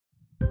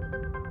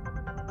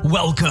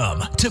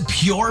Welcome to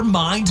Pure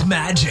Mind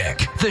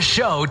Magic, the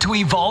show to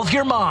evolve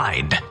your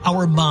mind.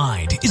 Our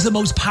mind is the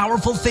most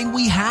powerful thing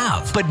we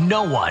have, but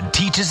no one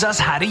teaches us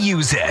how to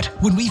use it.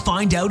 When we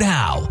find out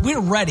how, we're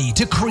ready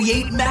to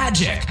create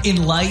magic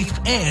in life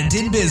and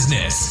in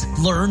business.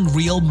 Learn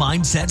real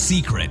mindset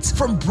secrets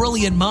from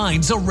brilliant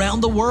minds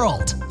around the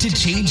world to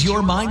change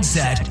your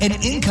mindset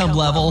and income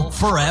level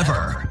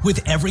forever.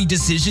 With every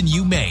decision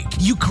you make,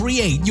 you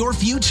create your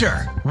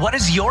future. What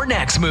is your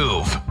next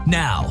move?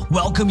 Now,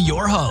 welcome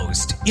your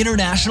host,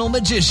 international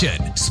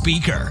magician,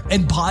 speaker,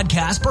 and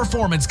podcast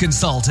performance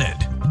consultant,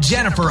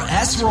 Jennifer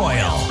S.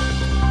 Royal.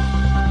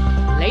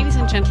 Ladies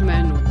and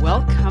gentlemen,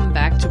 welcome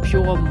back to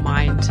Pure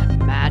Mind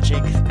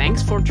Magic.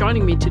 Thanks for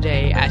joining me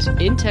today at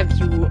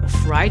Interview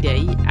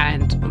Friday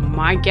and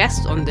my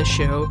guest on the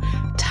show,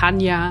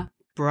 Tanya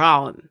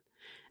Brown.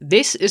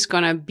 This is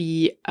going to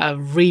be a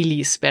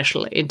really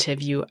special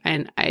interview,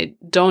 and I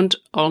don't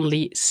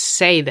only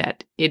say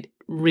that, it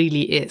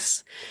really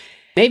is.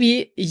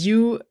 Maybe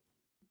you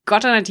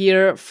got an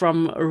idea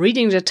from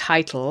reading the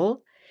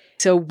title.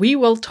 So we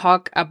will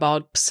talk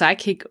about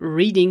psychic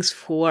readings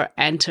for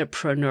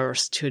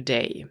entrepreneurs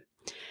today.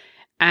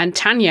 And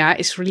Tanya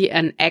is really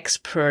an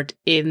expert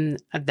in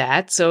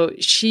that. So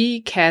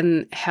she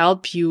can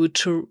help you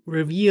to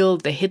reveal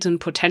the hidden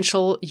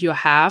potential you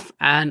have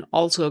and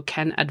also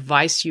can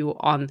advise you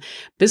on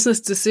business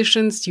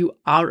decisions you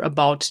are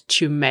about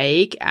to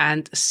make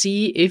and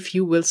see if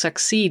you will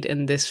succeed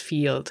in this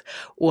field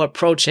or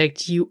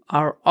project you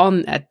are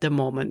on at the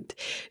moment.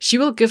 She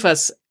will give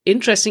us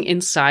interesting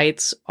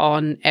insights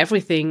on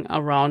everything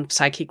around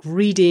psychic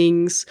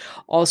readings,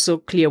 also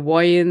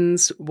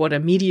clairvoyance, what a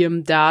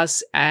medium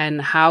does, and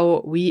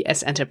how we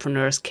as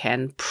entrepreneurs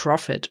can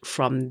profit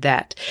from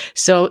that.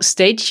 So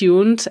stay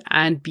tuned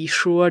and be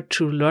sure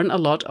to learn a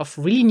lot of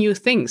really new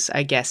things,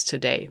 I guess,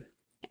 today.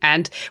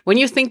 And when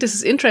you think this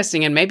is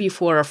interesting and maybe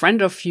for a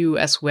friend of you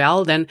as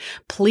well, then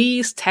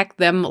please tag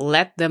them,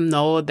 let them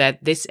know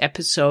that this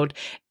episode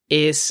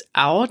is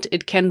out.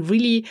 It can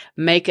really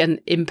make an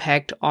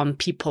impact on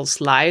people's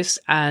lives.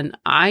 And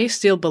I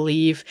still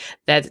believe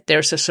that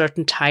there's a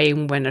certain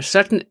time when a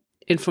certain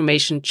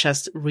information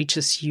just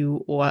reaches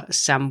you or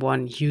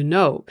someone you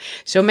know.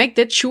 So make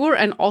that sure.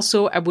 And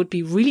also, I would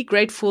be really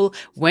grateful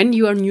when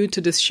you are new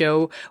to this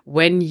show,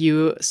 when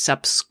you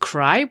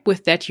subscribe.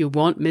 With that, you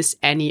won't miss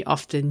any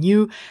of the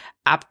new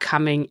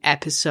upcoming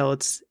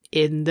episodes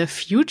in the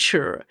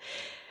future.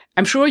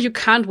 I'm sure you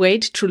can't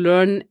wait to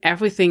learn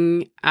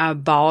everything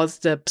about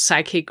the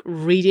psychic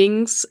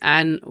readings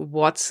and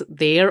what's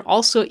there.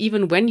 Also,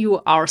 even when you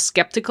are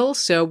skeptical.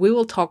 So we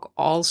will talk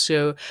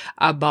also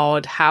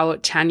about how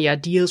Tanya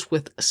deals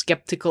with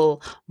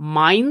skeptical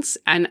minds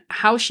and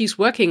how she's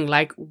working.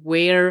 Like,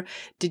 where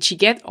did she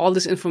get all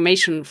this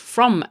information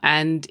from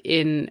and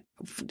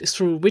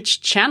through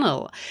which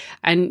channel?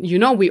 And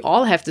we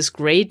all have this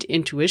great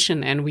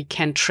intuition and we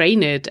can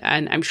train it.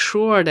 And I'm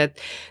sure that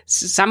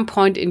some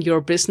point in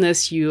your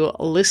business, you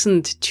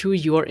listened to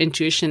your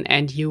intuition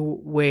and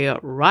you were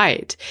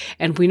right.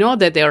 And we know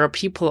that there are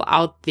people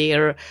out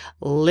there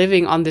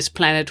living on this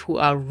planet who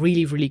are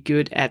really, really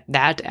good at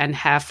that and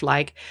have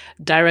like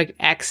direct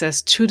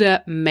access to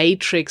the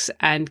matrix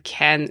and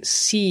can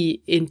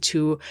see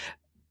into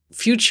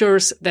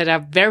futures that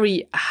are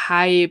very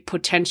high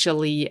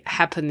potentially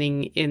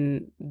happening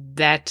in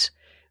that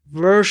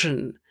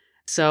version.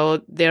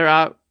 So there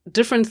are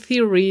different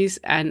theories,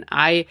 and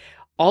I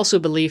also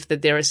believe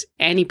that there is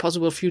any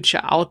possible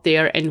future out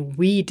there, and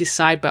we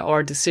decide by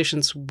our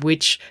decisions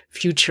which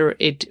future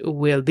it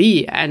will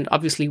be. And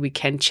obviously we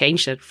can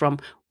change it from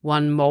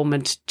one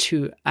moment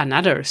to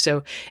another.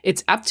 So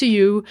it's up to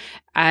you.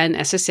 And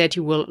as I said,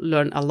 you will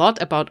learn a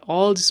lot about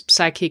all this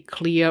psychic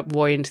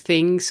clairvoyant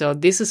thing. So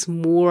this is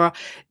more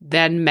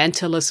than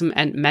mentalism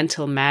and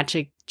mental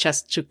magic,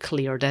 just to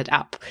clear that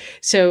up.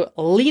 So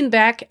lean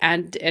back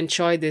and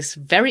enjoy this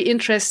very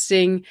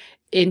interesting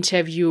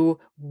interview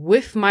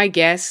with my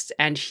guest.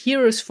 And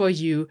here is for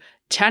you,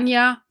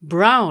 Tanya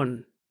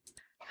Brown.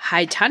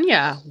 Hi,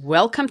 Tanya.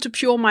 Welcome to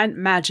Pure Mind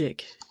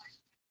Magic.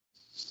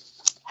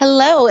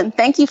 Hello, and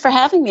thank you for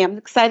having me. I'm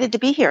excited to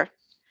be here.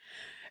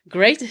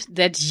 Great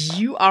that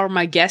you are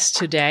my guest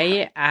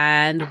today,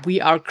 and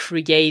we are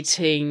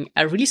creating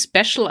a really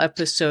special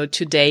episode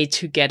today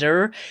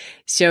together.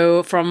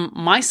 So from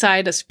my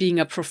side, as being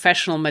a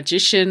professional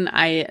magician,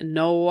 I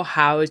know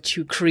how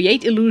to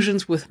create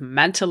illusions with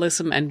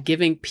mentalism and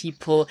giving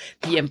people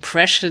the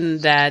impression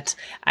that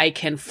I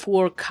can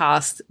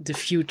forecast the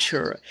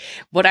future.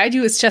 What I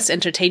do is just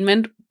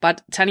entertainment,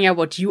 but Tanya,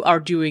 what you are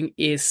doing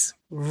is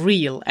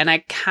real. And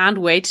I can't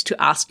wait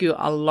to ask you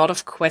a lot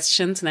of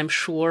questions, and I'm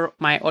sure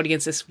my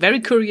audience is very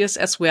curious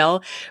as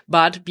well.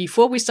 But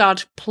before we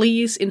start,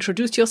 please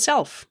introduce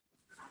yourself.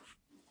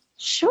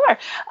 Sure.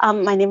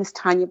 My name is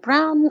Tanya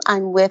Brown.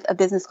 I'm with a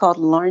business called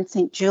Lauren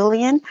St.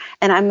 Julian,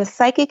 and I'm a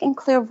psychic and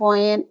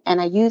clairvoyant,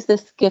 and I use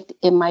this gift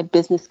in my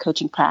business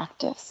coaching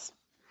practice.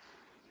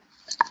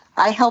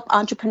 I help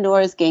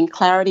entrepreneurs gain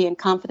clarity and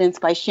confidence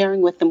by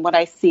sharing with them what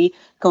I see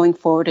going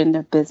forward in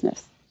their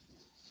business.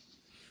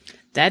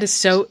 That is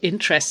so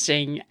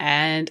interesting.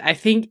 And I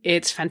think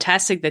it's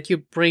fantastic that you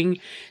bring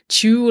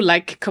two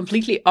like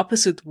completely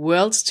opposite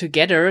worlds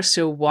together.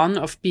 So one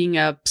of being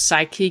a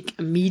psychic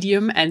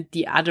medium and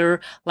the other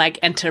like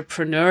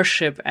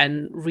entrepreneurship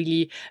and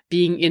really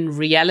being in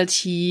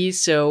reality.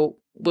 So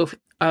with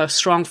a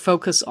strong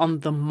focus on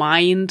the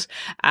mind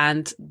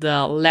and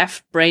the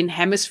left brain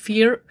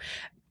hemisphere,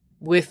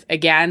 with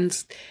again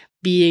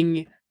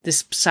being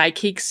this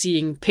psychic,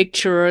 seeing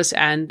pictures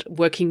and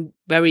working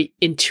very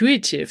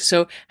intuitive.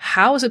 So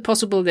how is it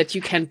possible that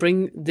you can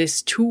bring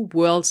these two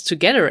worlds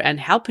together and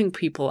helping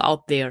people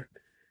out there?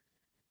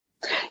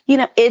 You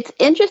know, it's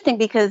interesting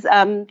because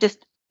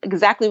just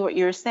exactly what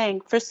you're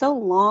saying. For so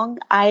long,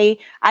 I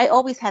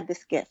always had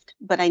this gift,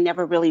 but I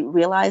never really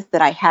realized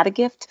that I had a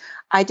gift.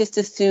 I just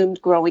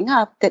assumed growing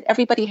up that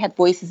everybody had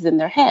voices in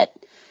their head.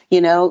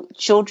 You know,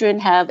 children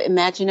have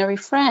imaginary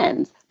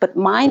friends, but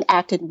mine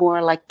acted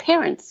more like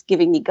parents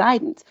giving me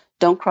guidance.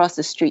 Don't cross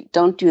the street.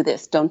 Don't do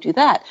this. Don't do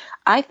that.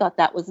 I thought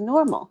that was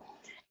normal.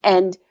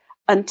 And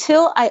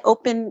until I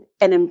opened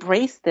and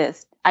embraced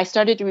this, I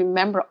started to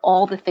remember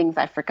all the things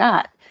I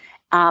forgot.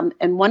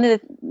 And one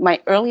of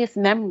my earliest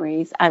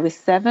memories, I was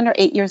 7 or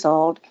 8 years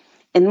old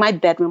in my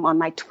bedroom on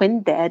my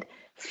twin bed,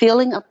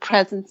 feeling a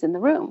presence in the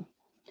room.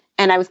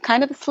 And I was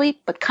kind of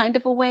asleep, but kind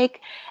of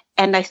awake.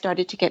 And I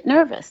started to get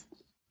nervous.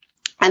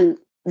 And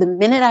the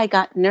minute I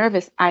got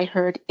nervous, I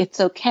heard, "It's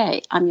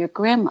okay. I'm your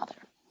grandmother."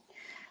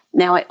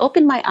 Now I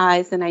opened my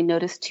eyes and I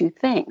noticed two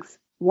things.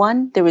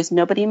 One, there was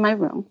nobody in my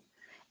room.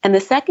 And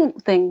the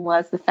second thing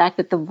was the fact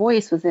that the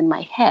voice was in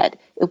my head.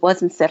 It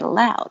wasn't said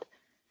aloud.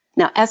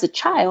 Now, as a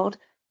child,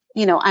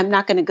 you know, I'm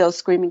not going to go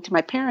screaming to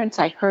my parents.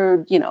 I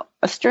heard, you know,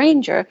 a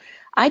stranger.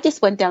 I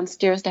just went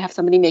downstairs to have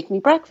somebody make me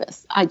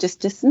breakfast. I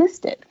just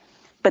dismissed it.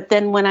 But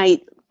then when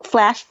I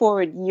flash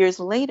forward years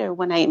later,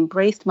 when I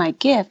embraced my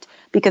gift,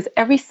 because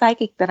every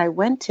psychic that I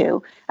went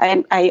to,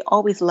 I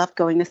always loved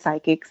going to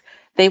psychics,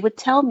 they would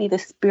tell me the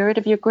spirit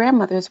of your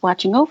grandmother is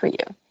watching over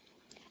you.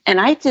 And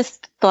I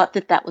just thought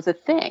that that was a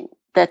thing.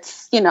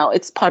 That's, you know,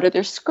 it's part of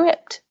their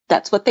script.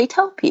 That's what they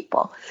tell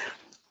people.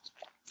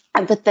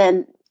 But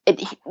then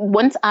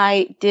once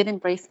I did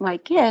embrace my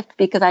gift,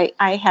 because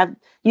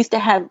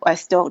I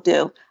still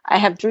do, I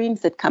have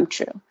dreams that come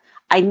true.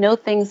 I know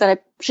things that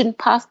I shouldn't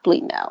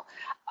possibly know.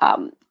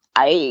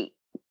 I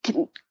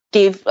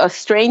gave a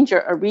stranger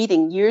a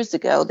reading years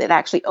ago that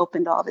actually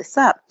opened all this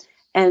up.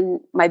 And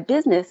my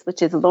business,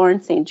 which is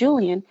Lauren St.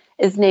 Julian,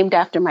 is named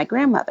after my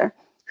grandmother,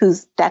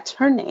 that's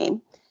her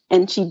name.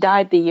 And she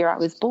died the year I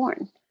was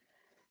born.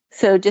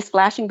 So just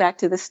flashing back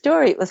to the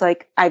story, it was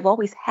like, I've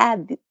always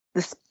had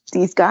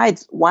these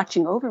guides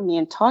watching over me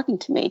and talking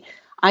to me.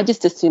 I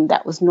just assumed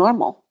that was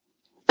normal.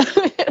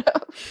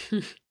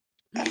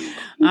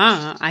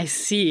 I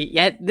see.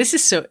 Yeah, this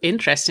is so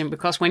interesting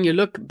because when you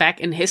look back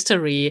in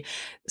history,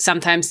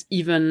 sometimes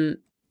even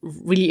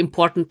really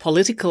important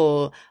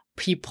political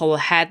people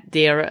had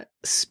their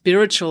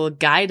spiritual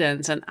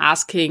guidance and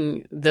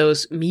asking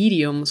those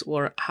mediums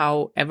or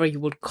however you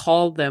would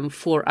call them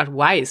for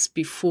advice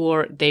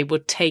before they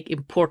would take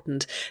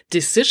important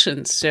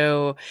decisions.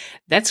 So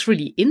that's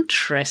really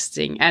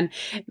interesting. And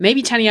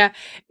maybe Tanya,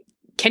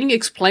 can you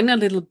explain a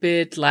little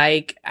bit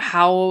like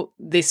how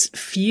this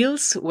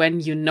feels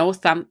when you know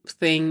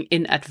something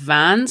in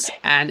advance?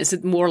 And is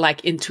it more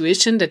like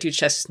intuition that you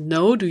just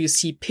know? Do you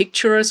see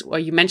pictures? Or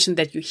you mentioned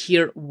that you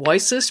hear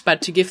voices,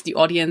 but to give the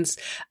audience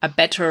a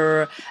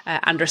better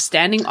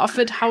understanding of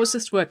it, how is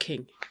this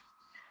working?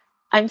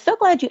 I'm so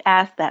glad you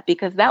asked that,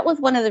 because that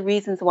was one of the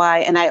reasons why,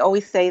 and I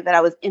always say that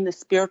I was in the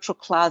spiritual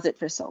closet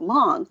for so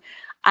long.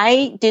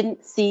 I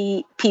didn't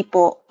see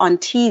people on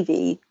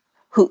TV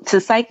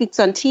the psychics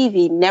on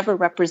TV never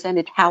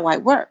represented how I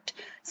worked.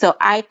 So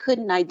I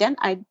couldn't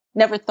I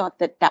never thought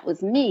that that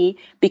was me,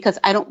 because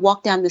I don't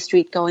walk down the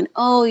street going,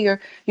 "Oh, your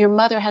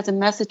mother has a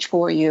message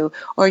for you,"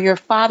 or "Your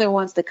father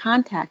wants to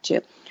contact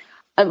you."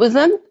 It was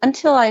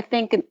until I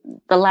think in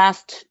the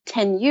last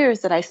 10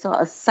 years that I saw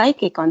a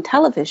psychic on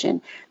television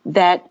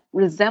that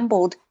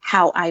resembled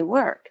how I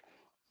work.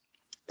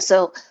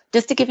 So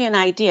just to give you an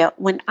idea,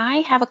 when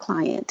I have a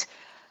client,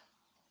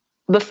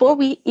 before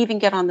we even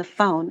get on the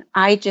phone,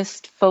 I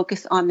just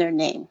focus on their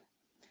name.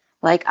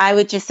 Like I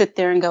would just sit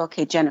there and go,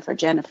 "Okay,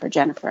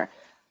 Jennifer,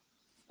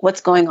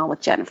 what's going on with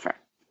Jennifer?"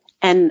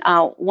 And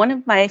one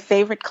of my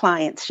favorite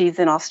clients, she's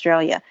in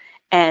Australia,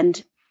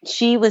 and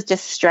she was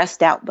just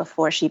stressed out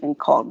before she even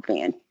called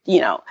me. And,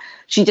 you know,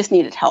 she just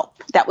needed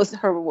help. That was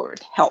her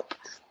word, help.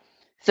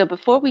 So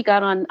before we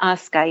got on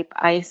Skype,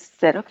 I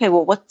said, "Okay,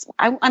 well,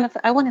 I want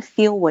to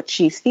feel what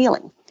she's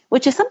feeling,"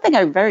 which is something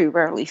I very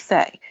rarely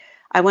say.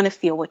 I want to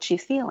feel what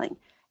she's feeling.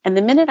 And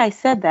the minute I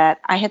said that,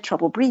 I had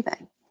trouble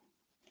breathing.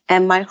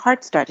 And my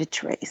heart started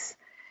to race.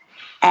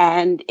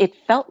 And it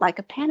felt like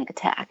a panic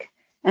attack.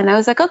 And I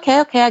was like, okay,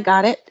 I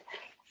got it.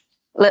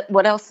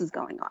 What else is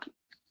going on?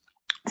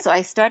 So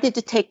I started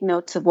to take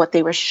notes of what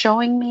they were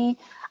showing me,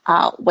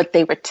 what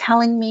they were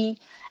telling me.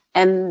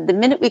 And the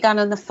minute we got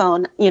on the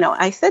phone, you know,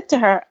 I said to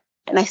her,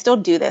 and I still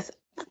do this,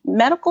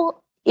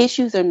 medical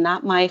issues are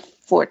not my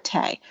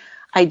forte.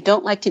 I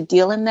don't like to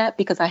deal in that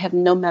because I have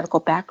no medical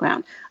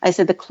background. I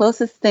said the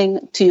closest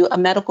thing to a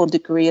medical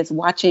degree is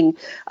watching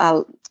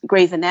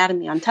Grey's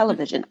Anatomy on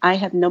television. I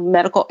have no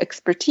medical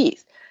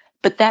expertise.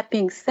 But that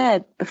being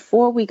said,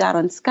 before we got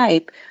on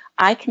Skype,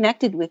 I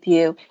connected with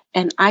you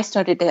and I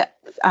started to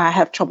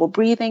have trouble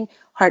breathing,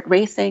 heart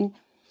racing,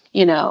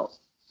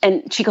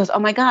 and she goes, oh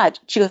my God.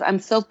 She goes, I'm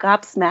so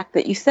gobsmacked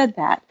that you said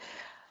that.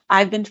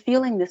 I've been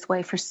feeling this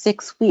way for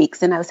 6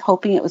 weeks and I was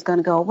hoping it was going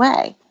to go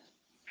away.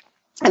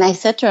 And I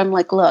said to her, I'm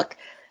like, look,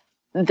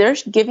 they're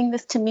giving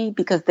this to me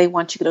because they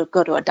want you to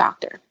go to a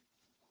doctor.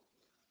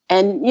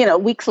 And,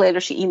 weeks later,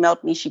 she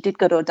emailed me. She did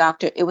go to a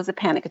doctor. It was a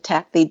panic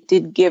attack. They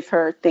did give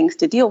her things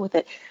to deal with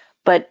it.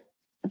 But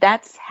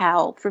that's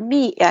how, for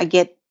me, I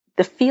get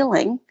the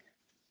feeling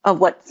of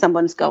what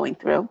someone's going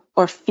through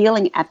or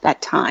feeling at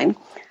that time.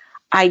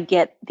 I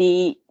get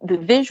the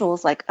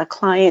visuals, like a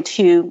client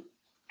who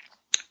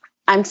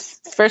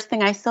first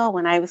thing I saw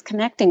when I was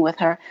connecting with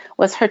her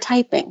was her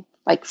typing,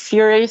 like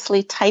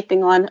furiously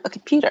typing on a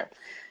computer.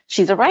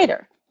 She's a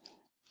writer.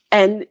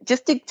 And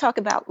just to talk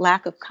about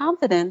lack of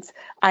confidence,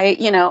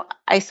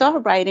 I saw her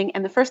writing,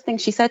 and the first thing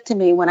she said to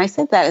me when I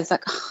said that is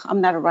like, oh,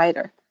 I'm not a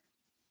writer.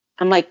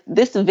 I'm like,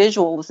 this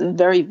visual was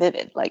very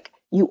vivid. Like,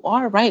 you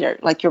are a writer,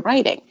 like you're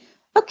writing.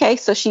 Okay,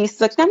 so she's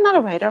like, I'm not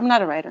a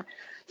writer.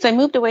 So I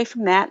moved away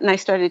from that, and I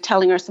started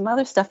telling her some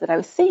other stuff that I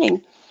was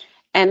seeing.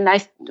 And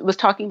I was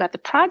talking about the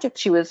project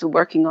she was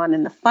working on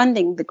and the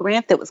funding, the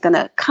grant that was going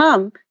to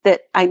come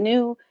that I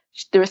knew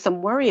there was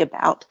some worry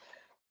about.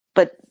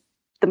 But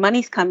the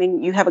money's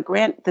coming. You have a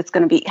grant that's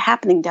going to be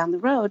happening down the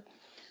road.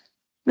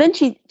 Then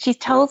she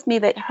tells me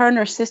that her and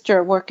her sister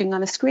are working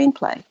on a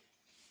screenplay.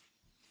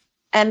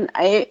 And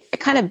I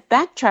kind of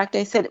backtracked.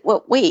 I said,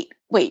 well, wait,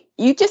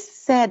 you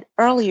just said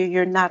earlier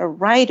you're not a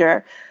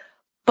writer,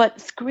 but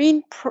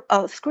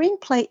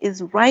screenplay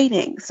is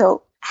writing.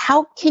 So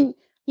how can,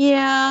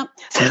 yeah.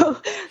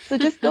 So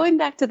just going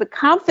back to the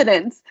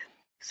confidence,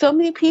 so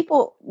many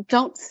people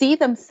don't see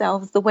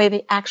themselves the way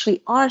they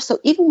actually are. So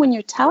even when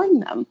you're telling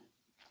them,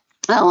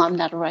 oh, I'm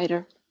not a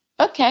writer.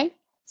 Okay.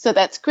 So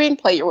that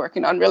screenplay you're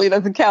working on really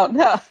doesn't count.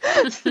 Huh?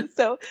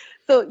 So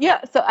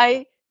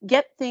I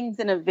get things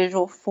in a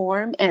visual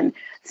form, and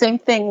same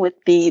thing with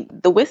the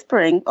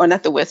whispering, or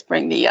not the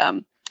whispering,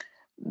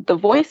 the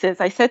voices.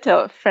 I said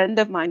to a friend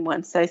of mine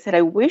once, I said,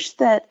 I wish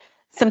that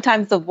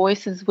sometimes the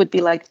voices would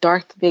be like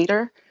Darth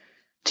Vader,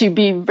 to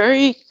be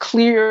very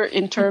clear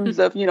in terms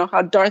of,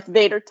 how Darth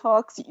Vader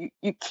talks.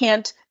 You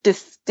can't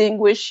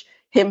distinguish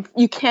him.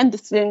 You can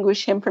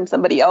distinguish him from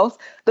somebody else.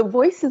 The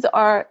voices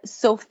are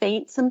so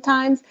faint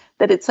sometimes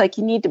that it's like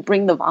you need to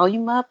bring the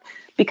volume up,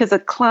 because a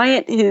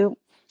client who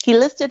he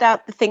listed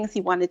out the things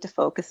he wanted to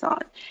focus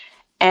on.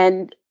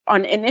 And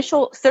on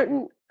initial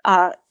certain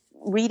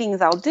readings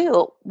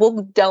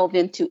we'll delve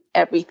into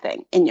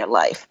everything in your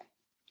life.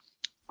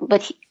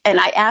 And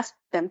I asked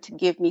them to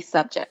give me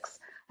subjects.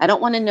 I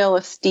don't want to know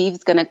if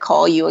Steve's going to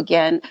call you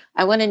again.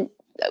 I want to,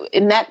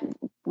 in that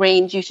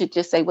range, you should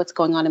just say what's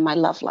going on in my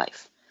love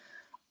life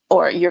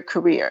or your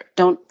career.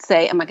 Don't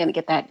say, am I going to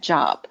get that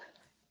job?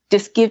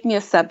 Just give me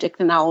a subject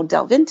and I'll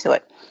delve into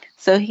it.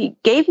 So he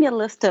gave me a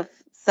list of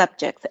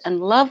subjects, and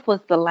love was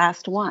the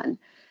last one.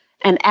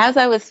 And as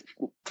I was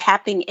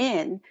tapping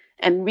in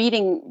and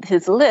reading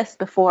his list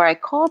before I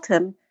called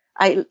him,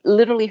 I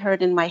literally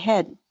heard in my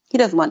head, he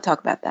doesn't want to talk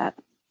about that.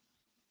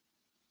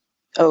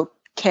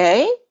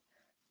 Okay.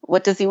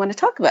 What does he want to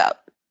talk about?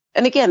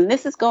 And again,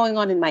 this is going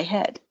on in my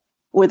head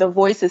where the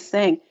voice is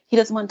saying he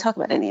doesn't want to talk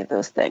about any of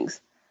those things.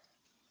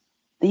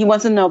 He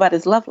wants to know about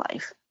his love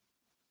life.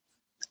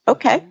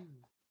 Okay.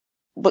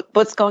 But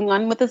what's going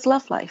on with his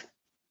love life?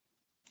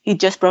 He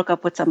just broke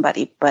up with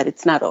somebody, but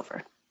it's not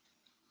over.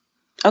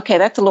 Okay,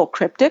 that's a little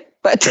cryptic,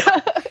 but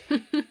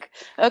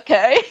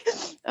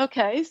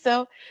okay.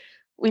 So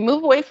we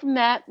move away from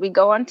that. We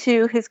go on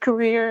to his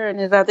career and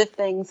his other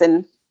things.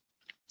 And,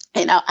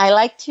 I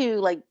like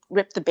to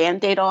rip the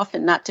Band-Aid off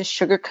and not to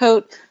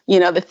sugarcoat,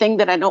 the thing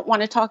that I don't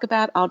want to talk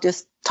about. I'll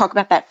just talk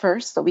about that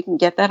first so we can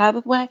get that out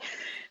of the way.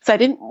 So I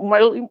didn't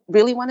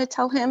really want to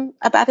tell him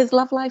about his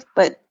love life,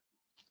 but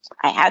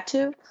I had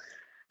to.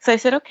 So I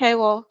said, okay,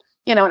 well,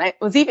 and I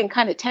was even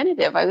kind of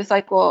tentative. I was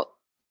like, well,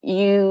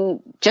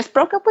 you just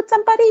broke up with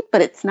somebody,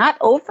 but it's not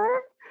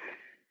over?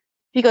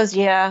 He goes,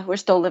 yeah, we're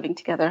still living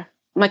together.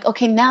 I'm like,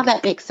 okay, now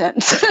that makes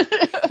sense.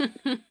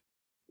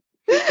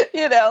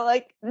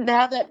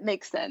 Now that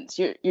makes sense.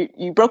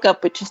 You broke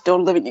up, but you're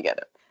still living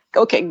together.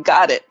 Okay,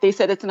 got it. They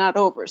said it's not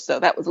over, so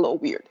that was a little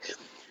weird.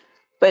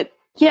 But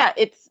yeah,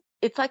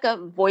 it's like a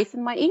voice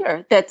in my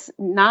ear that's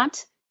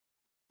not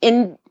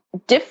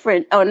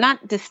indifferent or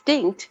not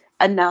distinct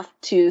enough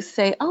to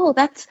say, oh,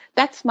 that's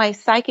my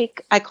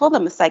psychic. I call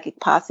them a psychic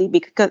posse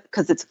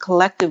because it's a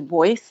collective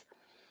voice,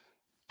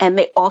 and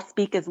they all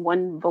speak as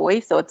one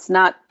voice. So it's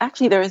not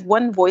actually, there is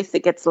one voice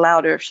that gets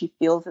louder if she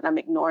feels that I'm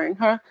ignoring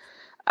her.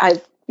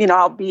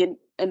 I'll be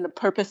in the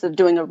purpose of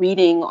doing a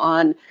reading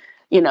on,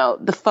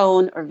 the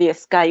phone or via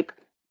Skype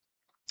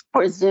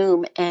or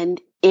Zoom. And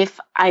if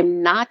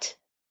I'm not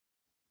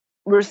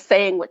we're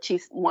saying what she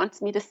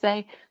wants me to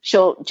say,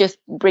 she'll just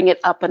bring it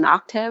up an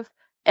octave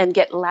and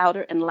get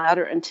louder and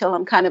louder until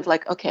I'm kind of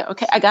like, okay,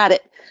 I got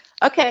it.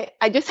 Okay,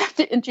 I just have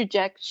to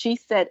interject. She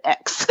said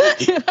X.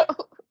 You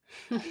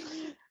know?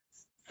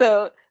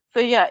 So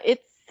yeah,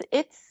 it's.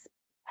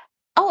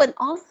 Oh, and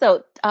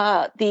also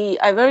I've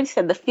already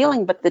said the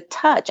feeling, but the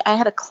touch. I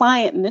had a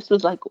client, and this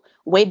was like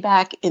way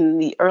back in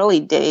the early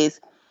days.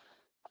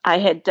 I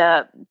had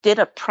did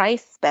a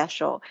price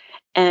special,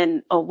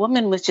 and a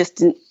woman was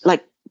just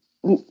like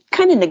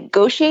kind of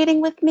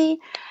negotiating with me,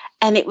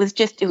 and it was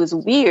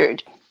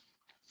weird.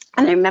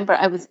 And I remember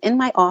I was in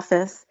my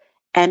office,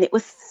 and it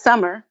was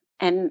summer,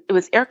 and it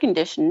was air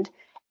conditioned,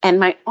 and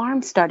my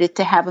arm started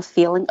to have a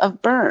feeling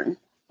of burn,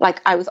 like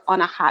I was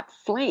on a hot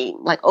flame,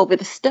 like over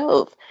the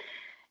stove.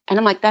 And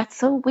I'm like, that's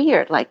so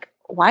weird. Like,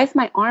 why is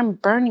my arm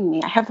burning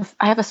me? I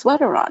have a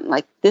sweater on.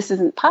 Like, this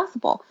isn't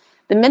possible.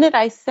 The minute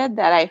I said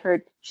that, I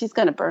heard, she's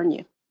going to burn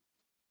you.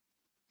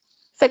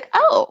 It's like,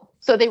 oh,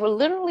 so they were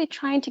literally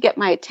trying to get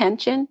my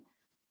attention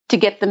to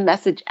get the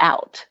message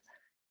out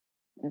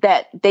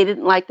that they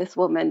didn't like this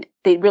woman.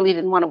 They really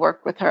didn't want to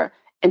work with her,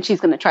 and she's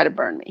going to try to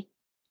burn me.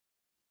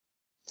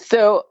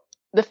 So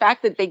the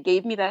fact that they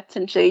gave me that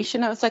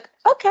sensation, I was like,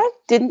 okay,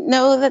 didn't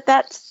know that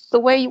that's the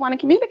way you want to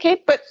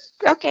communicate, but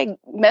okay,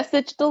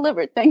 message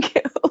delivered. Thank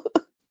you.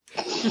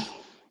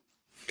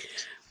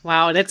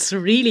 Wow, that's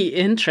really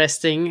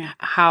interesting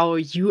how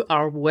you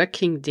are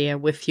working there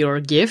with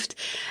your gift.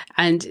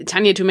 And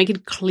Tanya, to make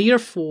it clear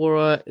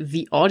for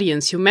the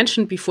audience, you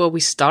mentioned before we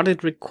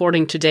started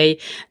recording today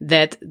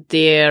that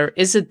there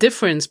is a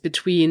difference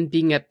between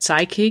being a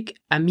psychic,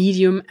 a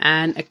medium,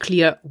 and a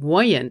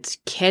clairvoyant.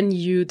 Can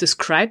you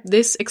describe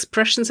these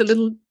expressions a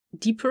little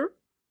deeper?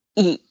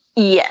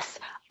 Yes.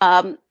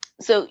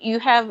 So you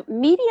have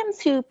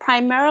mediums who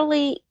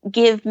primarily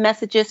give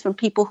messages from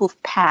people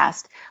who've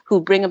passed,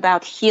 who bring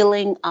about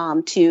healing,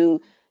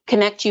 to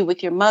connect you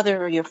with your mother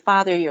or your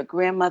father, or your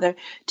grandmother,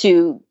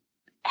 to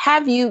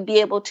have you be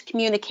able to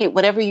communicate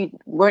whatever you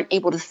weren't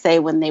able to say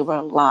when they were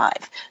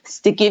alive,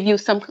 to give you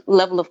some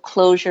level of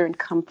closure and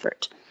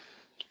comfort.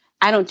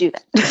 I don't do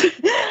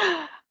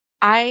that.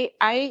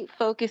 I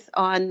focus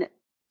on,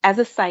 as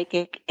a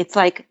psychic, it's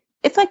like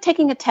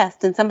taking a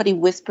test and somebody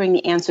whispering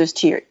the answers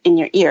in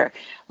your ear.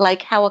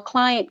 Like how a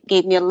client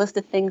gave me a list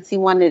of things he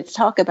wanted to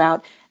talk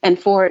about, and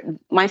for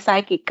my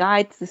psychic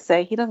guides to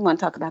say, he doesn't want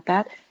to talk about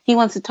that. He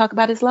wants to talk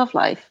about his love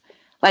life.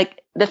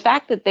 Like the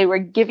fact that they were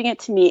giving it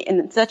to me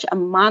in such a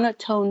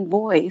monotone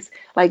voice,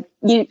 like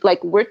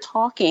we're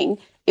talking,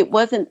 it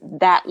wasn't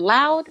that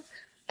loud,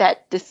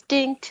 that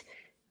distinct.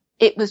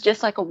 It was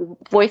just like a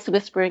voice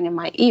whispering in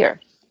my ear.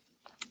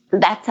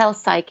 That's how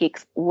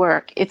psychics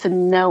work. It's a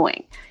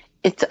knowing.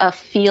 It's a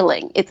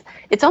feeling.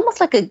 It's almost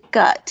like a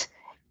gut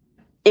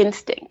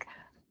instinct.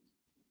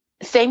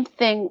 Same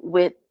thing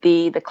with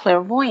the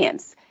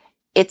clairvoyance.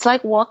 It's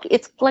like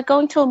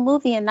going to a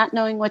movie and not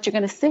knowing what you're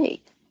going to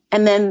see.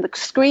 And then the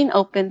screen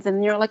opens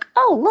and you're like,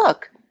 oh,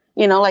 look,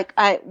 like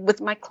with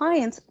my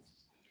clients,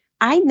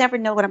 I never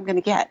know what I'm going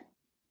to get,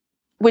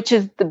 which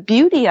is the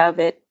beauty of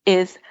it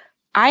is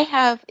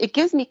it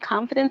gives me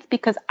confidence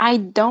because I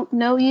don't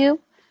know you.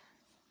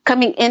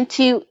 Coming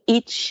into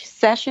each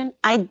session,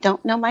 I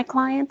don't know my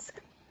clients.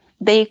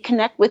 They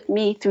connect with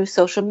me through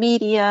social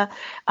media,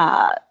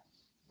 my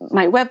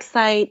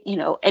website,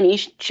 any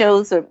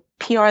shows or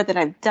PR that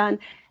I've done.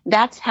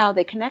 That's how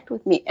they connect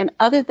with me. And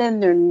other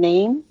than their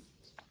name,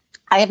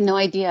 I have no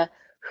idea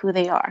who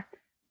they are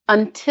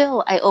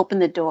until I open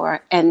the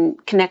door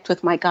and connect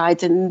with my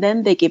guides, and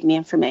then they give me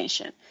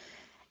information.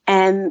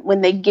 And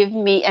when they give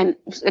me, and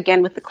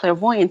again with the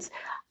clairvoyance,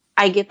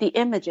 I get the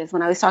images.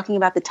 When I was talking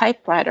about the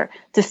typewriter,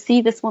 to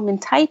see this woman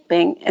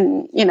typing,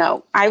 and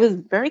I was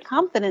very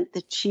confident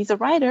that she's a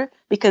writer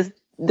because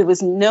there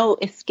was no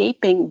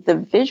escaping the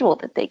visual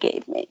that they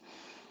gave me.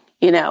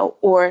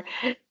 Or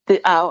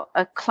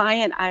a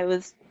client I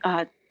was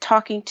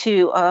talking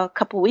to a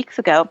couple weeks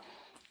ago,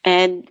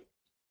 and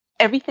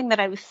everything that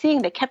I was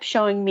seeing, they kept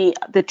showing me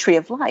the tree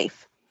of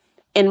life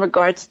in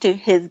regards to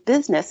his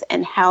business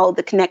and how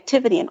the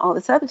connectivity and all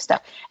this other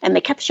stuff. And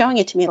they kept showing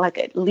it to me like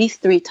at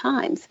least 3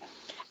 times.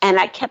 And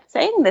I kept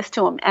saying this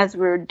to him as we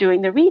were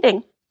doing the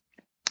reading.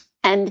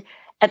 And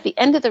at the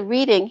end of the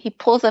reading, he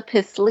pulls up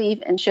his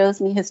sleeve and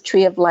shows me his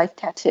tree of life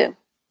tattoo.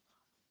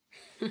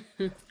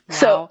 Wow.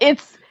 So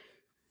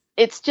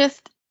it's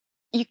just,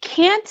 you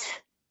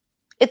can't,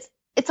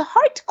 it's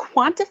hard to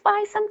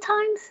quantify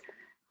sometimes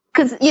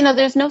because,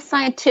 there's no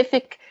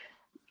scientific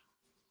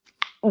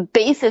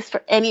basis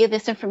for any of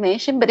this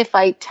information. But if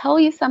I tell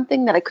you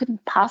something that I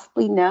couldn't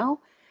possibly know,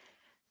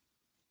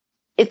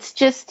 it's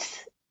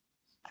just,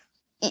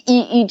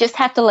 you just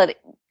have to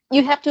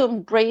you have to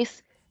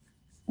embrace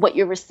what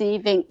you're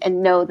receiving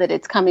and know that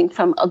it's coming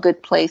from a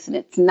good place.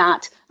 And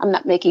I'm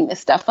not making this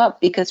stuff up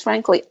because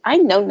frankly, I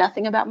know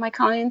nothing about my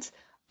clients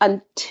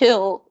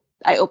until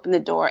I open the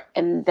door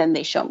and then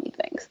they show me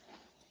things.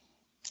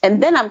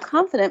 And then I'm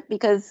confident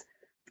because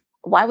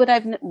why would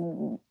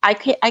I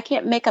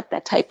can't make up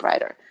that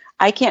typewriter.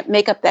 I can't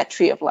make up that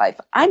tree of life.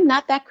 I'm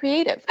not that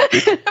creative.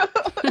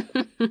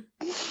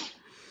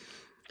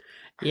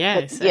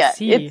 Yes, But yeah, I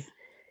see.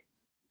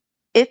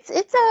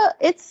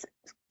 it's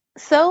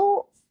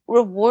so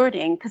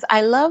rewarding because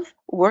I love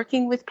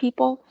working with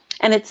people,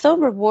 and it's so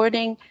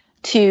rewarding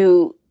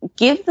to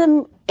give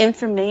them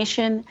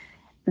information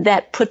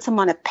that puts them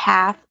on a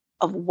path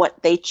of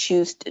what they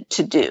choose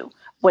to do,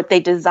 what they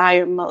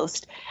desire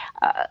most.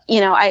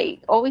 I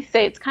always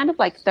say it's kind of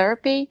like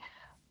therapy,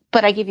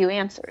 but I give you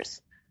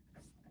answers,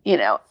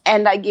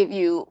 and I give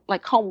you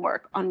like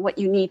homework on what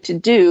you need to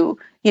do.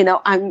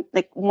 I'm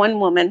like one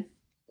woman,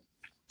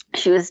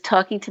 she was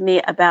talking to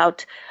me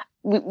about,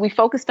 we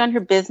focused on her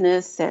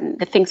business and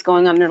the things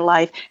going on in her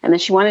life. And then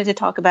she wanted to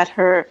talk about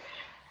her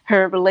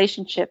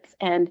relationships.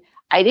 And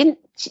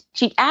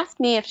she asked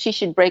me if she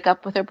should break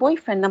up with her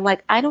boyfriend. I'm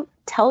like, I don't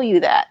tell you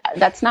that.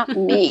 That's not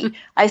me.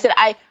 I said,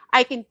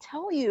 I can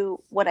tell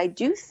you what I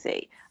do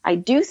see. I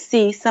do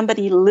see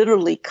somebody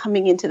literally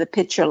coming into the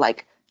picture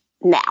like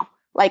now,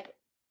 like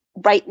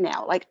right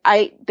now. Like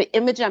the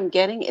image I'm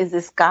getting is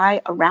this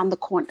guy around the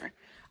corner.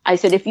 I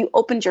said, if you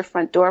opened your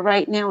front door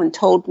right now and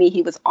told me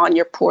he was on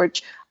your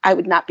porch, I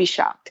would not be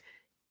shocked.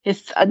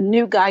 It's a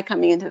new guy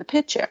coming into the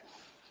picture.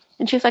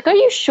 And she's like, are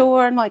you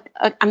sure? I'm like,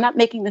 I'm not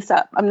making this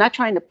up. I'm not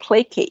trying to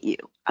placate you.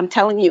 I'm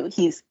telling you,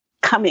 he's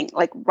coming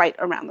like right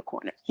around the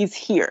corner. He's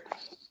here.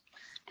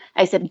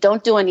 I said,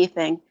 don't do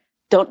anything.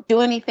 Don't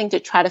do anything to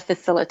try to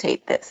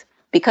facilitate this.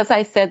 Because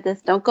I said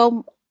this, don't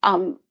go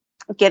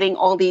getting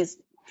all these,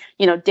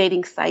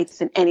 dating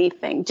sites and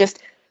anything.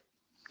 Just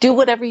do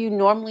whatever you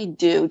normally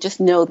do. Just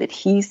know that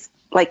he's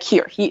like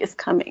here. He is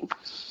coming.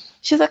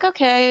 She's like,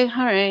 okay,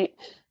 all right.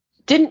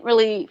 Didn't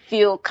really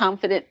feel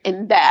confident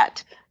in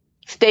that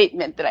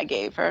statement that I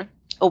gave her.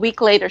 A week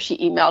later, she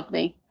emailed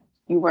me.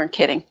 You weren't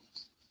kidding.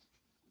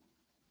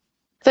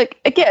 It's like,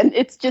 again,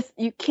 it's just,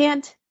 you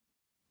can't,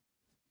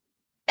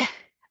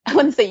 I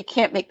wouldn't say you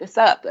can't make this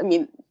up. I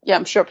mean, yeah,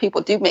 I'm sure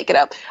people do make it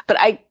up, but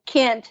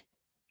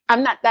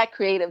I'm not that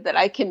creative that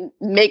I can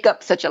make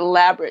up such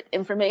elaborate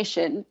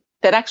information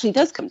that actually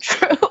does come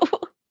true.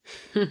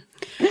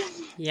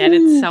 Yeah,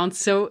 that sounds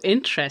so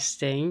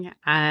interesting.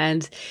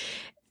 And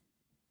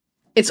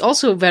it's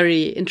also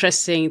very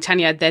interesting,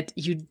 Tanya, that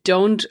you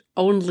don't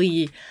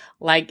only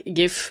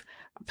give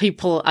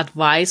people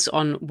advice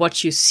on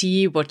what you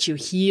see, what you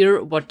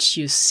hear, what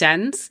you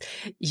sense.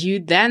 You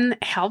then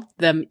help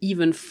them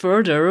even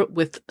further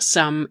with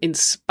some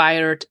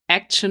inspired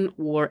action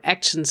or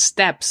action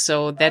steps,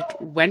 so that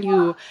when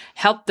you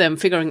help them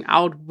figuring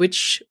out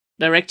which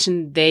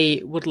direction they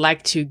would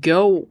like to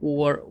go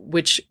or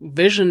which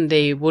vision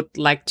they would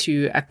like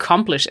to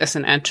accomplish as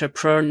an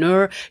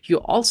entrepreneur, you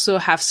also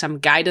have some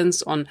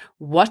guidance on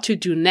what to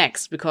do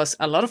next, because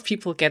a lot of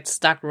people get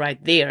stuck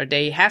right there.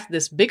 They have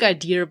this big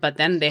idea, but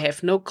then they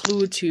have no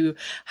clue to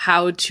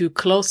how to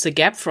close the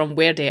gap from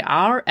where they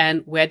are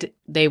and where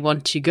they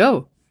want to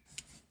go.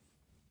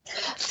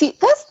 See,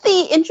 that's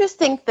the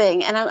interesting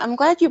thing. And I'm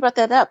glad you brought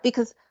that up,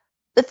 because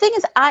the thing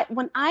is,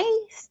 when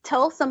I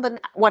tell someone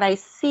what I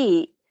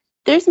see,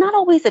 there's not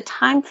always a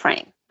time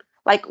frame.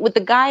 Like with the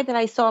guy that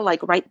I saw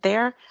like right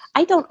there,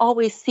 I don't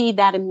always see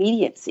that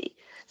immediacy.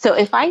 So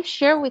if I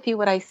share with you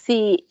what I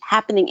see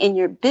happening in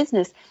your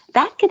business,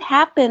 that could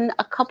happen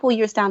a couple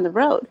years down the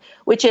road,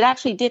 which it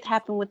actually did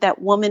happen with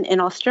that woman in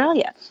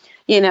Australia.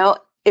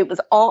 It was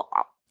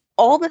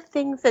all the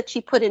things that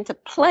she put into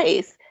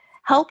place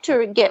helped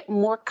her get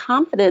more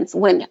confidence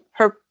when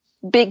her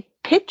big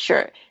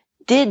picture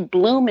did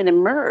bloom and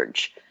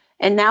emerge.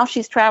 And now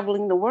she's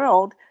traveling the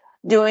world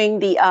doing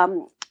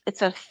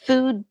it's a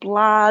food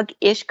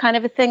blog-ish kind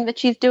of a thing that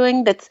she's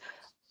doing that's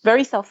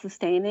very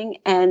self-sustaining,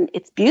 and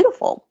it's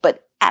beautiful.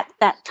 But at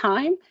that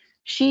time,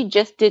 she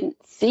just didn't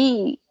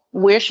see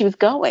where she was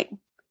going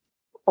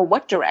or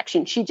what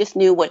direction. She just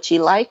knew what she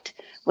liked,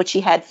 what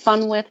she had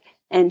fun with,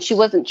 and she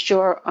wasn't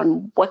sure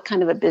on what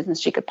kind of a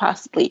business she could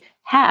possibly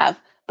have.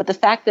 But the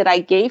fact that I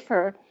gave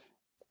her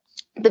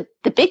the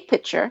big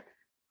picture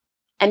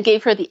and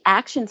gave her the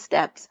action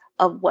steps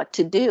of what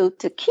to do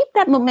to keep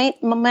that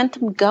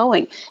momentum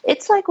going.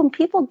 It's like when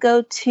people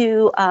go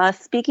to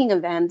speaking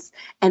events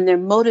and they're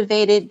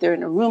motivated, they're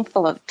in a room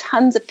full of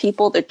tons of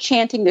people, they're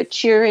chanting, they're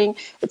cheering.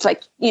 It's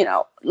like,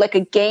 like a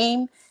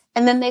game.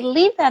 And then they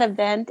leave that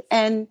event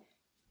and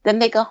then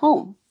they go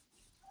home.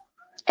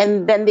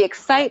 And then the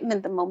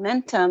excitement, the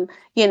momentum,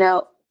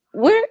 I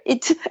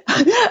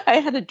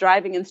had a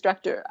driving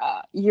instructor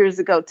years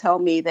ago tell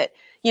me that,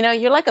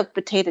 you're like a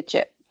potato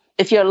chip.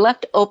 If you're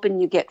left open,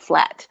 you get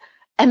flat.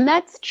 And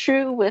that's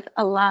true with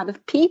a lot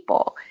of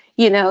people.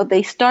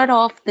 They start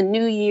off the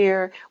new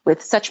year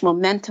with such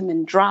momentum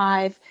and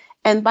drive.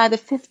 And by the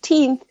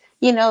 15th,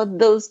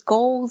 those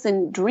goals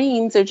and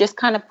dreams are just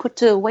kind of put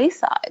to the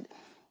wayside.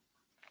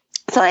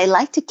 So I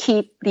like to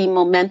keep the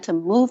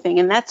momentum moving.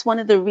 And that's one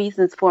of the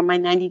reasons for my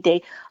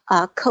 90-day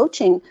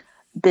coaching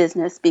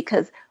business,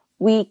 because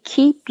we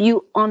keep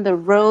you on the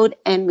road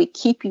and we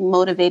keep you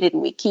motivated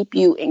and we keep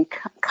you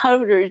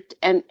encouraged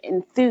and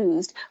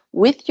enthused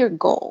with your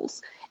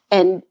goals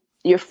and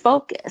your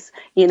focus.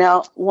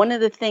 One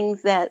of the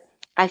things that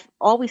I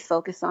always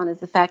focus on is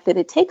the fact that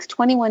it takes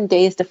 21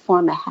 days to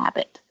form a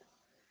habit.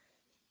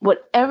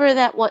 Whatever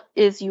that what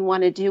is you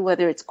want to do,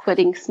 whether it's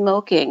quitting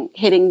smoking,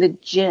 hitting the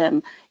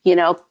gym,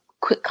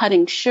 quit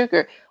cutting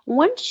sugar.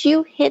 Once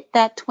you hit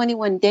that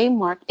 21-day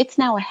mark, it's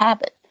now a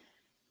habit.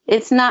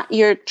 It's not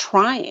you're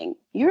trying,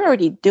 you're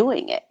already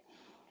doing it.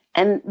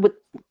 And with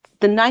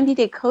the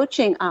 90-day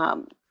coaching,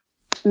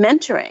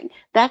 mentoring,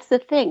 that's the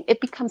thing.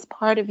 It becomes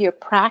part of your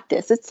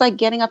practice. It's like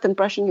getting up and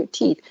brushing your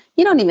teeth.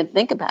 You don't even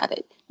think about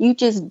it. You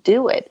just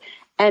do it.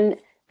 And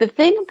the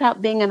thing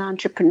about being an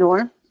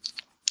entrepreneur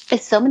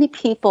is so many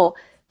people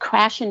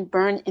crash and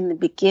burn in the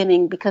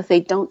beginning because they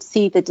don't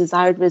see the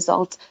desired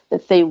results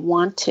that they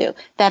want to,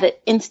 that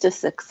insta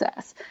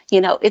success.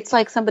 It's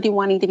like somebody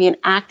wanting to be an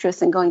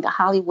actress and going to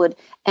Hollywood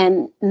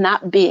and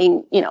not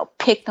being,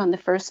 picked on the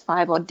first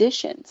 5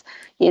 auditions.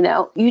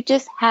 You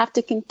just have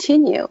to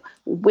continue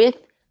with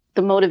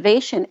the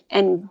motivation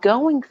and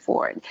going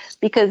for it,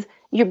 because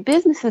your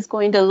business is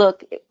going to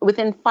look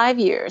within 5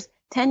 years,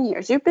 10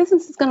 years, your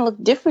business is going to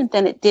look different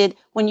than it did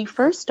when you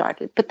first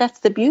started. But that's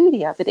the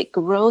beauty of it. It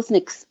grows and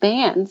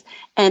expands,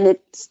 and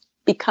it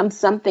becomes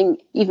something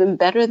even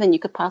better than you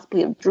could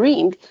possibly have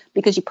dreamed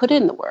because you put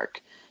in the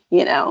work.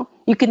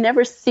 You can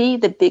never see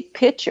the big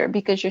picture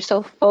because you're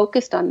so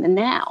focused on the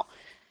now.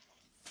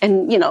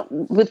 And,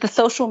 with the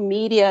social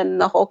media and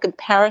the whole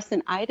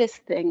comparison-itis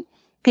thing,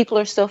 people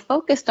are so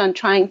focused on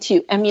trying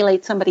to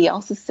emulate somebody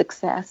else's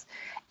success.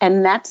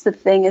 And that's the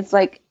thing. It's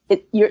like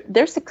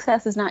their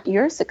success is not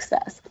your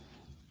success.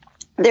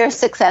 Their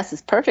success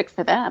is perfect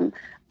for them.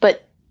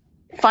 But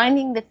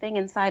finding the thing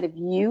inside of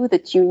you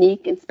that's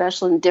unique and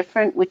special and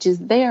different, which is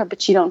there,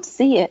 but you don't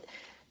see it,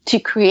 to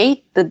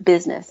create the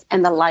business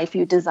and the life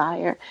you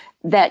desire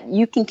that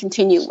you can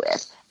continue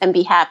with and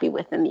be happy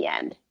with in the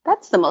end.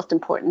 That's the most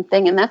important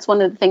thing. And that's one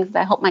of the things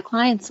that I help my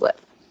clients with.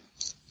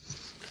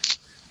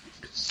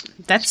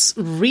 That's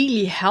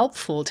really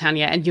helpful,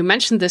 Tanya. And you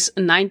mentioned this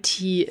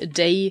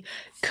 90-day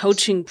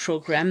coaching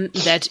program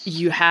that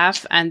you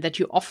have and that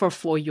you offer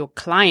for your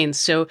clients.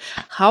 So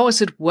how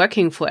is it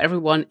working for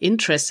everyone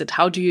interested?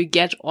 How do you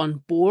get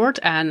on board,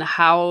 and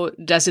how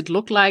does it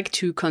look like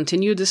to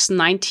continue this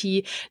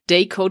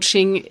 90-day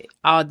coaching?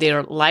 Are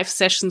there live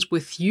sessions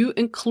with you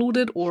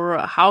included, or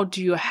how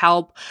do you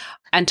help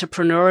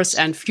entrepreneurs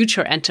and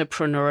future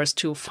entrepreneurs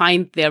to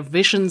find their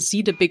vision,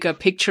 see the bigger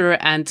picture,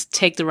 and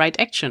take the right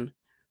action?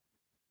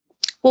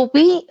 Well,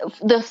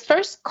 the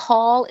first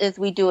call is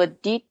we do a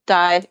deep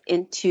dive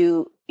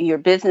into your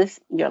business,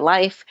 your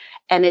life.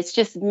 And it's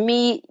just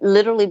me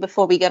literally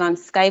before we get on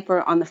Skype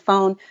or on the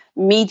phone,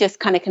 me just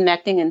kind of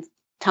connecting and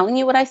telling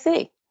you what I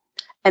see.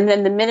 And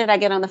then the minute I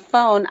get on the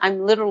phone,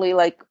 I'm literally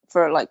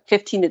for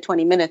 15 to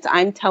 20 minutes,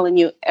 I'm telling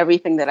you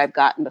everything that I've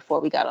gotten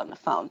before we got on the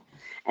phone.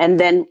 And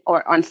then,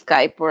 or on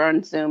Skype or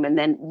on Zoom. And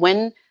then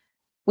when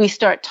we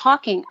start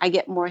talking, I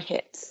get more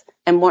hits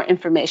and more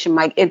information.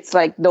 It's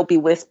like they'll be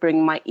whispering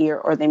in my ear,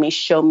 or they may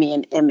show me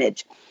an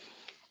image.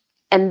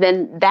 And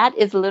then that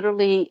is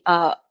literally,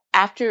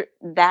 after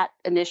that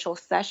initial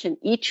session,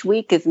 each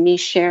week is me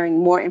sharing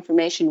more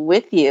information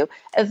with you,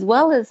 as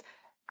well as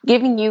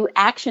giving you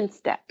action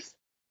steps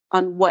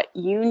on what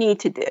you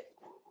need to do,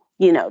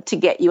 to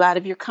get you out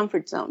of your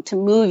comfort zone, to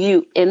move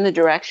you in the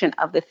direction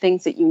of the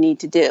things that you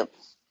need to do.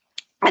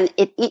 And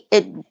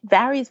it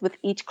varies with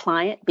each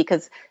client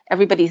because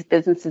everybody's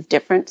business is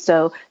different.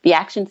 So the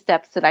action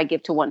steps that I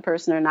give to one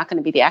person are not going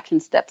to be the action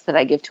steps that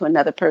I give to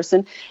another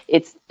person.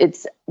 It's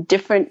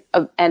different.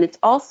 And it's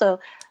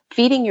also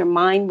feeding your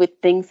mind with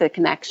things that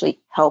can actually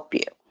help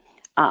you.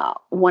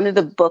 One of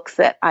the books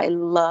that I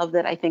love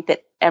that I think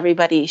that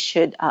everybody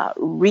should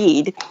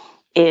read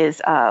is,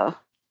 God,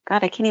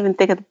 I can't even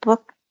think of the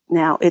book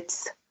now.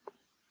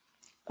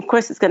 Of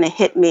course, it's going to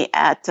hit me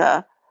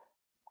at...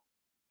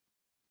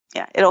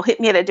 it'll hit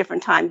me at a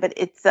different time, but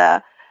it's,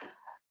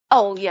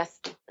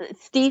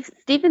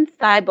 Stephen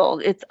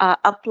Siebold. It's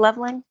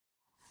Up-Leveling.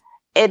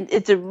 And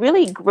it's a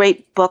really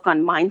great book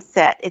on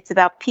mindset. It's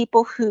about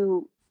people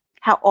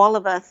how all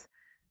of us,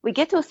 we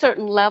get to a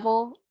certain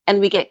level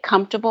and we get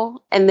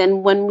comfortable. And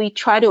then when we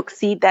try to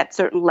exceed that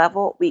certain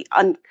level, we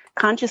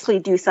unconsciously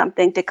do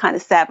something to kind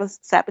of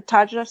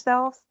sabotage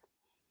ourselves.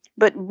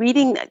 But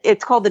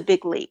it's called The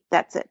Big Leap.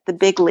 That's it, The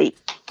Big Leap.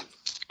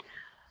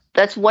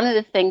 That's one of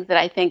the things that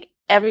I think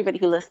everybody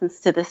who listens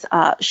to this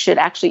should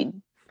actually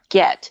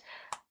get,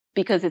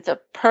 because it's a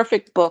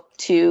perfect book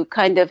to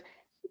kind of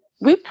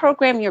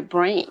reprogram your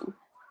brain.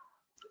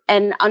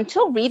 And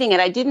until reading it,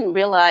 I didn't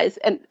realize,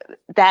 and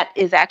that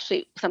is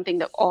actually something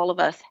that all of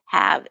us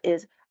have,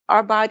 is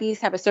our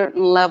bodies have a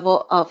certain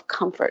level of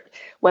comfort,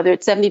 whether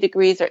it's 70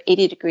 degrees or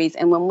 80 degrees.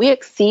 And when we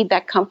exceed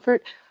that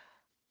comfort,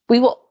 we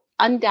will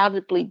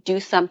undoubtedly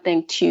do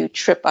something to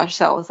trip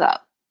ourselves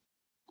up,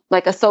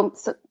 like a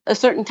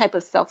certain type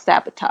of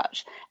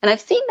self-sabotage. And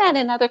I've seen that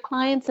in other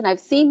clients, and I've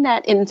seen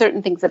that in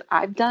certain things that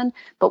I've done.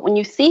 But when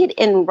you see it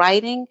in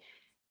writing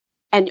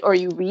or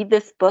you read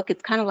this book,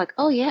 it's kind of like,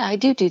 oh, yeah, I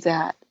do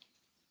that.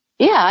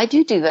 Yeah, I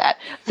do that.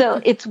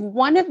 So it's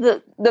one of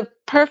the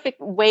perfect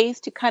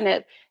ways to kind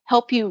of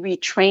help you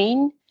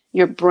retrain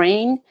your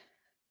brain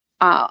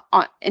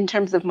in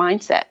terms of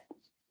mindset.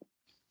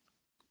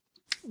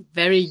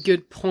 Very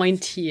good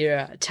point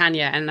here,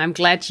 Tanya, and I'm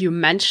glad you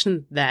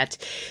mentioned that.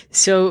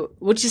 So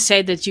would you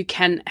say that you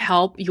can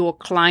help your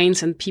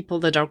clients and people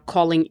that are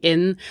calling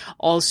in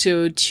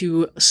also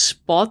to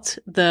spot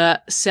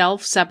the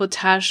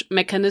self-sabotage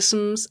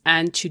mechanisms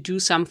and to do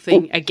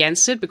something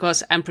against it?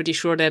 Because I'm pretty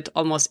sure that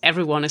almost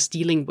everyone is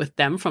dealing with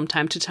them from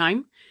time to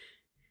time.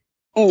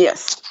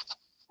 Yes.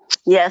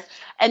 Yes.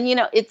 And,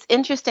 it's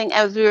interesting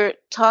as we were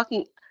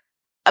talking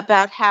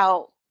about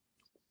how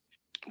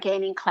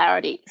gaining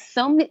clarity.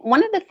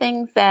 One of the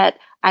things that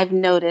I've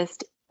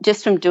noticed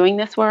just from doing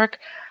this work,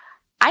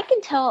 I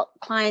can tell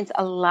clients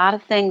a lot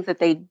of things that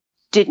they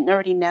didn't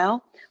already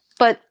know,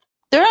 but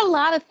there are a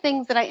lot of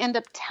things that I end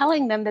up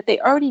telling them that they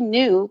already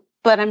knew,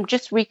 but I'm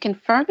just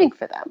reconfirming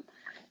for them.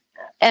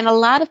 And a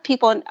lot of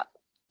people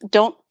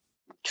don't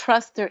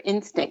trust their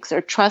instincts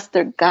or trust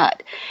their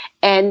gut.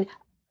 And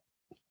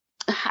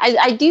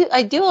I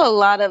do a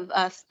lot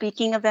of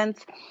speaking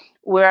events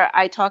where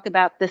I talk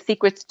about the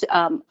secrets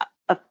of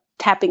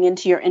tapping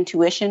into your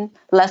intuition,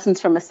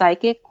 lessons from a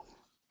psychic,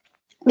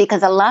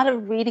 because a lot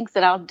of readings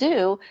that I'll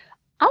do,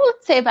 I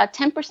would say about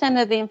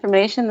 10% of the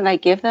information that I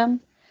give them,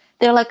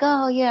 they're like,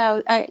 oh, yeah,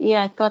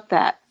 I thought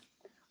that,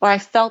 or I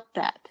felt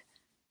that.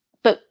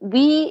 But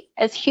we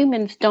as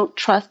humans don't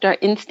trust our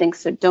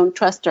instincts or don't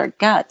trust our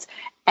guts.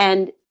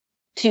 And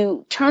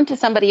to turn to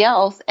somebody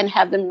else and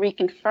have them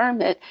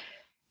reconfirm it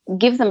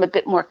gives them a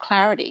bit more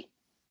clarity,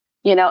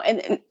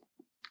 and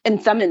in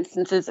some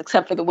instances,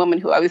 except for the woman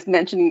who I was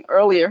mentioning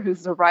earlier,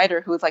 who's a writer,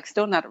 who is like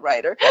still not a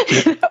writer,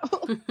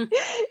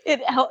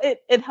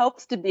 it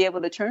helps to be able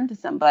to turn to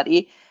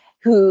somebody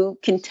who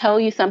can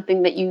tell you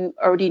something that you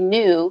already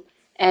knew,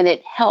 and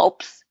it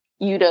helps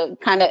you to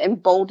kind of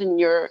embolden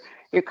your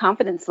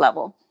confidence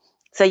level.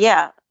 So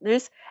yeah,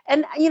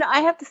 I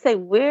have to say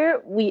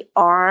where we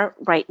are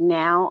right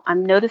now,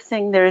 I'm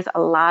noticing there's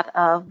a lot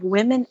of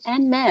women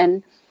and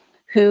men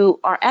who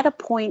are at a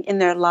point in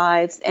their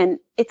lives, and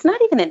it's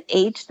not even an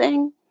age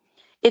thing.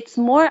 It's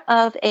more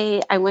of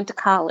I went to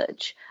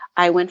college,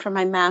 I went for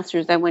my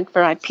master's, I went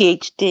for my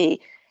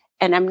PhD,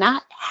 and I'm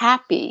not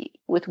happy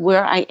with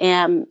where I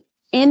am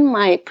in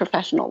my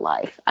professional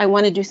life. I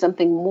want to do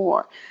something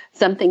more,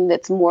 something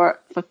that's more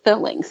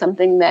fulfilling,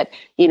 something that,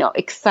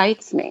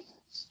 excites me.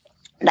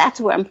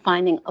 That's where I'm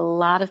finding a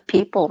lot of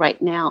people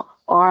right now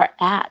are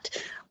at,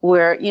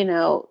 where,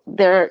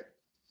 they're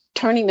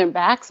turning their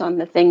backs on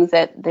the things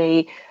that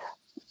they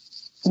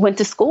went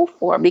to school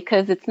for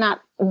because it's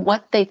not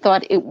what they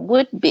thought it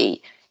would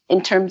be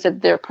in terms of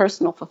their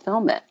personal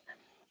fulfillment,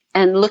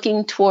 and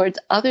looking towards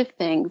other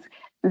things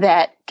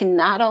that can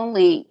not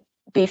only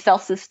be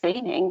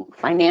self-sustaining,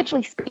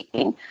 financially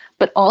speaking,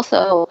 but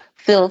also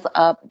fills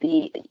up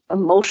the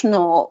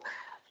emotional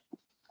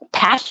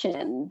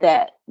passion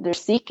that they're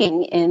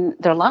seeking in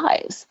their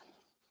lives.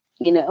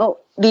 I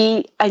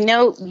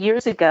know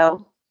years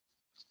ago,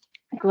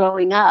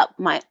 growing up,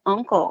 my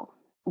uncle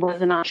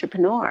was an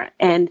entrepreneur,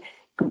 and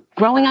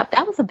growing up,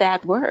 that was a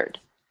bad word.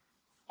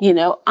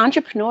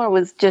 Entrepreneur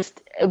was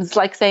it was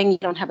like saying you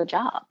don't have a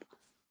job,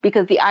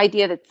 because the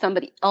idea that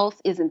somebody else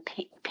isn't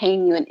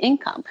paying you an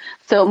income.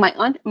 So my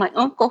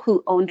uncle,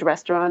 who owned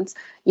restaurants,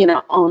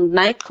 owned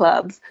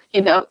nightclubs,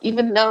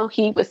 even though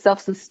he was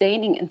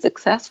self-sustaining and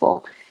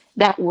successful,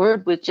 that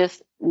word was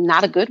just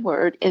not a good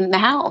word in the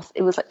house.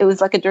 It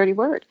was like a dirty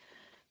word,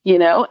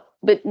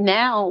 But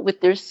now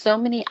there's so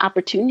many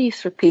opportunities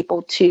for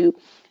people to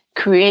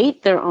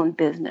create their own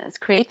business,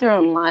 create their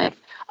own life,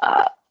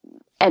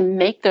 and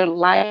make their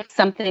life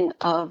something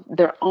of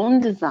their own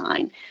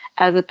design,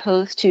 as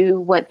opposed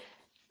to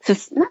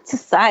not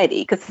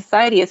society, because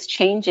society is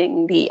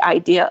changing the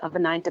idea of a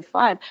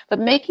 9-to-5, but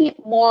making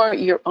it more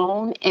your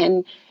own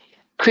and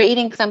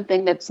creating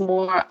something that's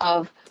more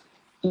of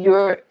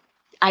your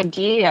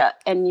idea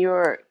and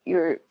your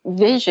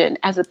vision,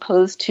 as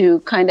opposed to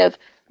kind of,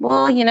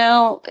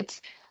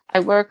 I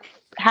work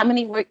how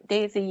many work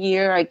days a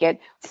year? I get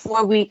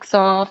 4 weeks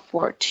off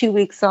or 2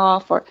 weeks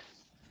off, or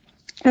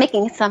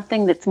making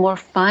something that's more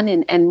fun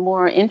and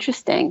more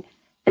interesting,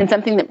 and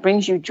something that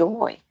brings you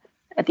joy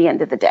at the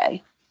end of the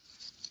day,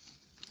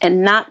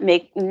 and not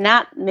make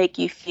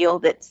you feel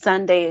that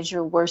Sunday is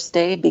your worst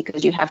day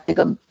because you have to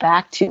go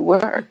back to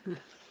work.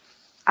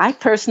 I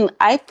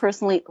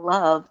personally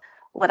love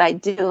what I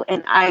do,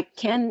 and I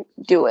can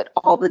do it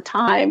all the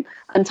time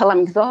until I'm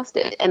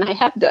exhausted. And I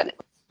have done it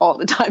all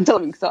the time until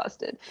I'm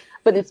exhausted,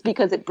 but it's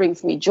because it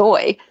brings me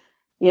joy.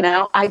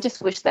 I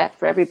just wish that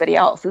for everybody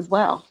else as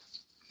well.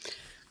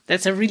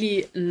 That's a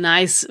really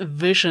nice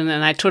vision,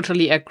 and I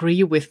totally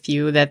agree with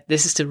you that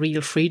this is the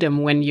real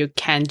freedom, when you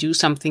can do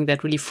something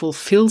that really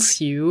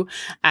fulfills you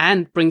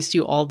and brings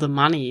you all the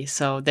money,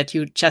 so that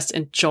you just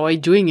enjoy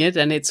doing it,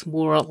 and it's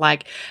more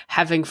like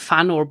having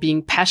fun or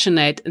being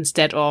passionate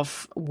instead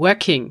of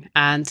working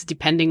and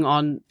depending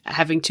on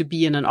having to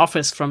be in an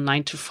office from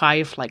 9 to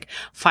 5, like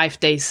 5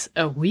 days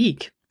a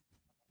week.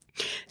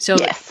 So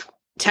yes.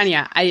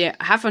 Tanya, I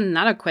have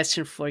another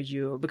question for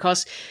you,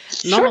 because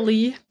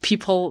normally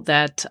people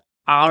that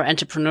are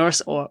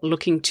entrepreneurs or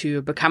looking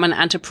to become an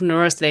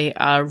entrepreneur, they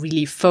are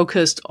really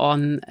focused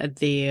on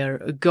their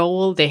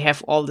goal. They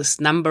have all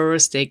these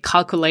numbers. They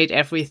calculate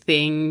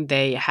everything.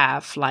 They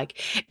have like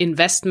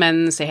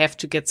investments. They have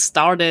to get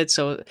started.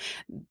 So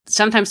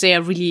sometimes they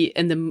are really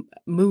in the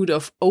mood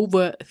of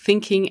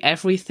overthinking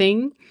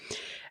everything.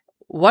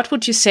 What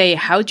would you say?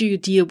 How do you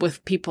deal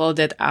with people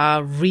that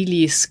are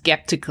really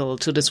skeptical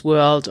to this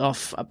world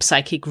of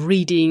psychic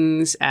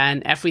readings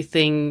and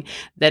everything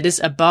that is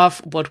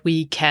above what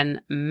we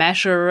can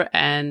measure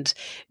and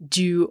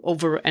do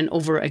over and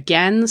over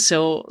again?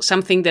 So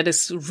something that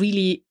is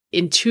really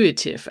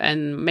intuitive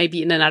and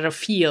maybe in another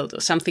field, or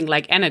something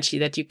like energy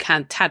that you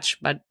can't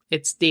touch, but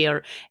it's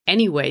there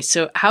anyway.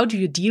 So how do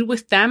you deal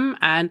with them,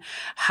 and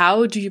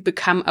how do you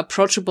become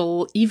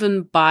approachable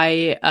even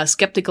by a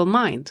skeptical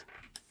mind?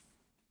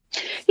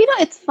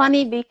 It's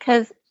funny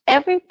because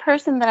every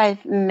person that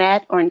I've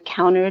met or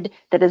encountered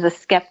that is a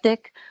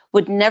skeptic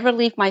would never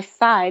leave my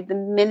side the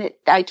minute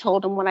I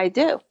told them what I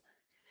do.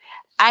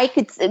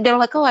 They're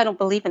like, oh, I don't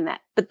believe in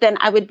that. But then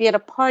I would be at a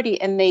party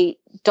and they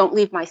don't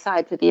leave my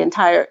side for the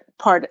entire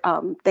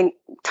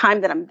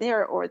time that I'm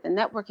there, or the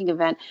networking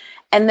event.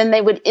 And then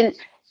they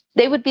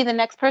would be the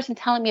next person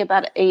telling me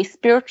about a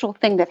spiritual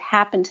thing that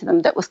happened to them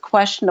that was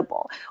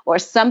questionable, or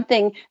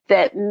something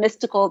that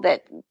mystical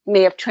that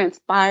may have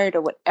transpired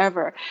or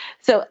whatever.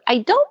 So I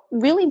don't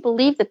really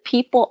believe that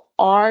people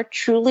are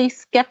truly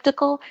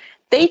skeptical.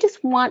 They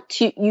just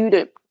want you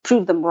to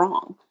prove them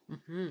wrong.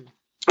 Mm-hmm.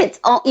 It's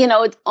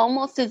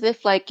almost as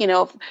if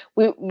if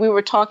we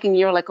were talking,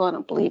 you're like, oh, I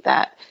don't believe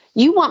that.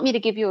 You want me to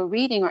give you a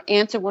reading or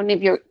answer one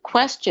of your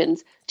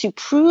questions to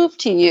prove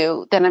to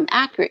you that I'm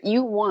accurate.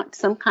 You want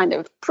some kind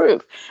of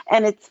proof.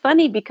 And it's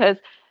funny because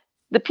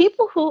the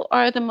people who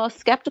are the most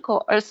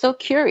skeptical are so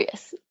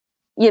curious.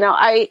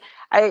 I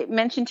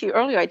mentioned to you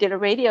earlier, I did a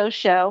radio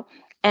show,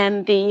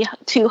 and the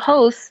two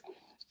hosts,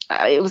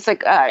 it was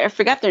like, I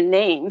forgot their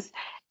names,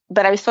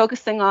 but I was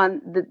focusing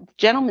on the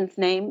gentleman's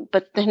name,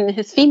 but then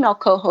his female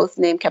co-host's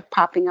name kept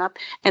popping up,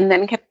 and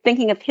then kept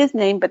thinking of his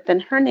name, but then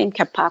her name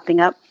kept popping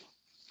up.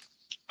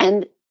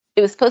 And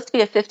it was supposed to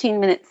be a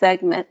 15-minute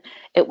segment.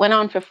 It went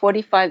on for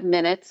 45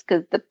 minutes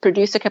because the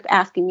producer kept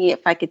asking me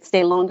if I could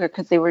stay longer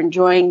because they were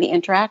enjoying the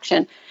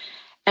interaction.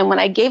 And when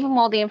I gave him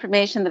all the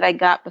information that I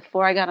got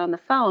before I got on the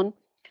phone,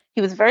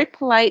 he was very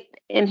polite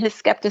in his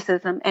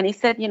skepticism. And he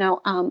said,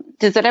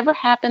 does it ever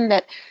happen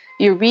that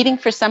you're reading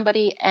for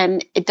somebody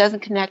and it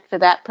doesn't connect for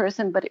that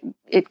person, but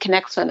it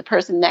connects for the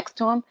person next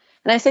to him?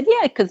 And I said,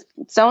 yeah, because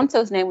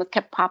so-and-so's name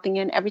kept popping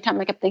in every time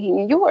I kept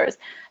thinking of yours.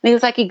 And he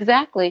was like,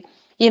 exactly.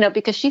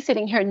 Because she's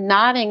sitting here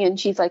nodding and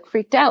she's like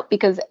freaked out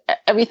because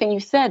everything you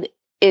said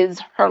is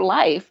her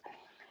life.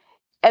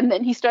 And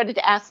then he started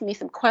to ask me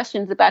some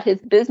questions about his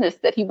business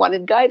that he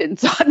wanted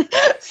guidance on.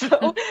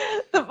 So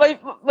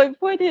my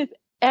point is,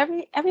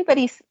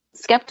 everybody's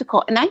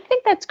skeptical. And I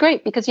think that's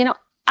great because, it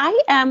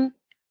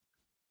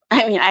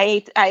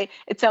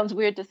sounds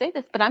weird to say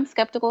this, but I'm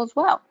skeptical as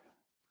well.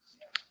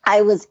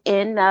 I was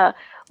in, I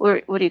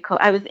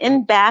was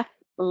in Bath,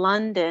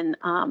 London,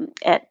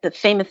 at the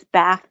famous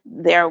bath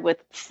there with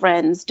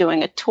friends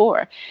doing a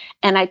tour.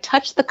 And I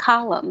touched the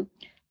column.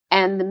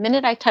 And the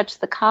minute I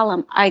touched the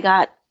column, I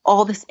got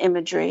all this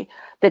imagery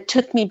that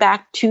took me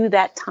back to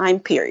that time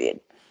period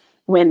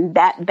when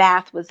that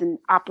bath was in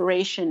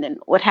operation and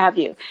what have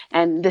you.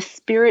 And the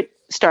spirit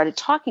started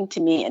talking to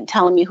me and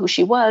telling me who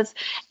she was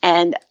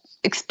and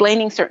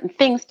explaining certain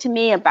things to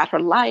me about her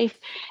life.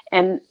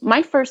 And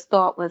my first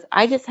thought was,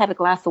 I just had a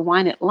glass of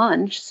wine at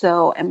lunch.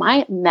 So am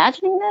I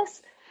imagining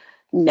this?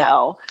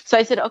 No. So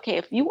I said, okay,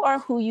 if you are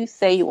who you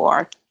say you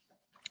are,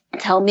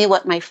 tell me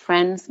what my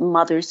friend's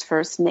mother's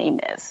first name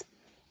is.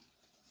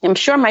 I'm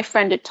sure my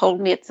friend had told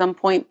me at some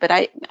point, but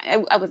I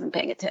wasn't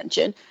paying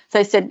attention. So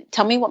I said,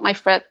 tell me what my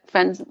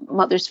friend's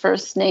mother's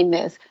first name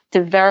is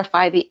to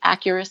verify the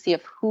accuracy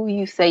of who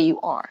you say you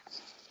are.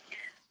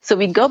 So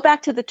we go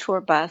back to the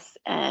tour bus,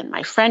 and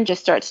my friend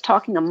just starts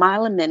talking a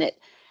mile a minute.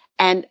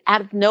 And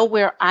out of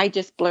nowhere, I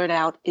just blurt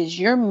out, is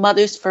your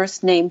mother's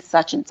first name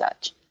such and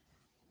such?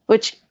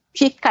 Which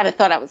she kind of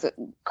thought I was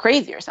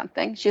crazy or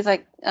something. She's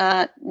like,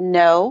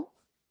 no.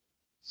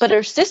 But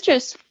her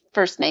sister's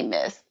first name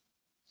is.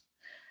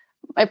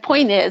 My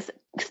point is,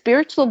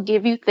 spirits will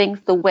give you things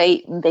the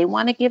way they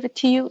want to give it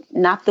to you,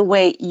 not the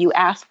way you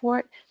ask for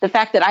it. The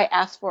fact that I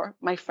asked for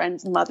my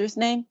friend's mother's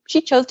name, she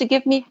chose to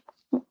give me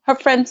her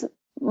friend's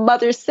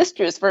mother's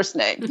sister's first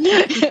name.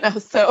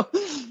 So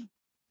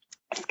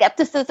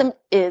skepticism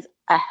is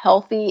a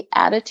healthy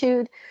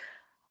attitude,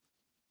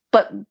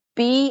 but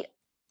be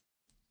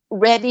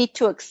ready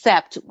to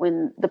accept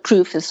when the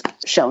proof is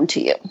shown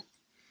to you.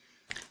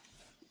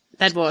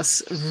 That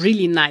was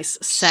really nice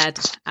said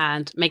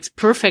and makes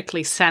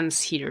perfectly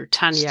sense here,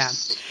 Tanya.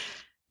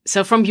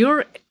 So from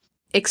your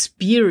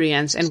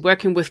experience and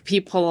working with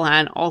people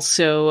and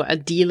also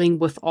dealing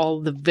with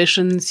all the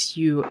visions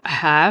you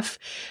have,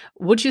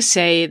 would you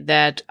say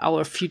that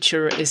our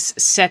future is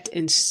set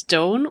in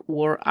stone,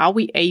 or are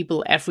we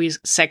able every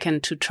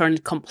second to turn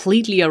it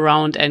completely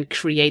around and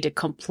create a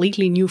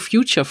completely new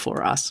future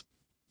for us?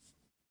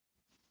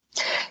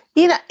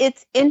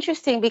 It's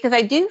interesting because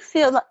I do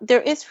feel like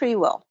there is free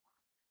will.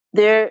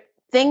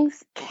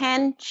 Things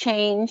can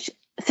change,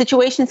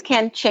 situations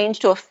can change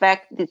to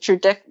affect the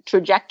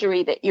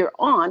trajectory that you're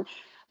on.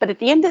 But at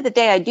the end of the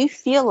day, I do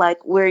feel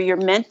like where you're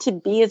meant to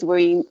be is where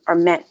you are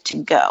meant to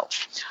go.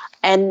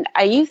 And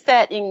I use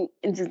that in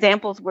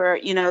examples where,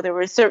 there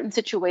were certain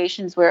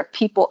situations where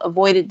people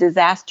avoided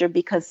disaster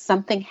because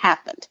something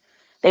happened.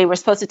 They were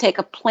supposed to take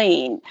a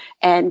plane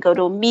and go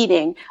to a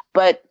meeting,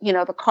 but,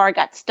 the car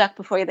got stuck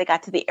before they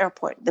got to the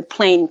airport. The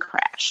plane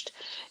crashed,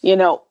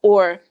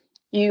 or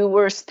you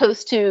were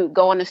supposed to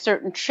go on a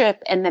certain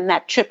trip and then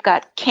that trip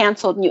got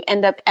canceled and you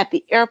end up at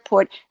the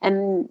airport,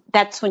 and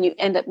that's when you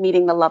end up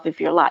meeting the love of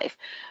your life.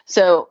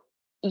 So,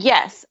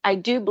 yes, I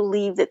do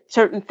believe that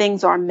certain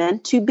things are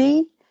meant to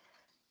be.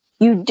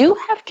 You do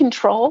have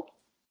control,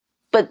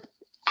 but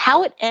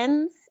how it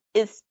ends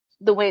is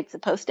the way it's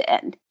supposed to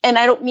end. And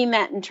I don't mean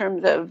that in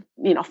terms of,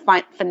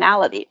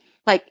 finality.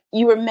 Like,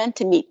 you were meant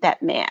to meet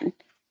that man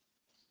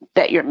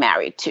that you're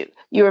married to.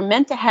 You were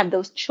meant to have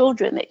those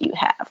children that you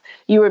have.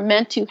 You were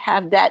meant to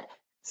have that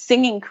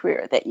singing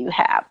career that you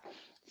have.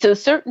 So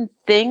certain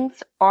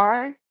things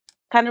are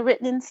kind of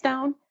written in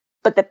stone,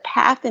 but the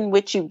path in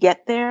which you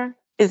get there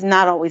is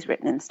not always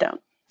written in stone.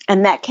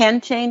 And that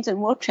can change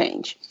and will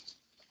change.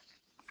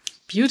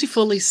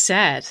 Beautifully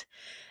said.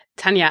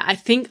 Tanya, I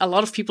think a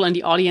lot of people in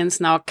the audience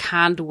now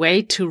can't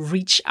wait to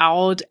reach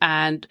out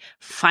and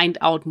find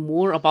out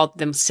more about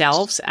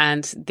themselves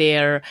and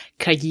their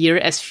career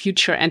as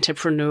future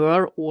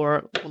entrepreneur,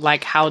 or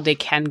like how they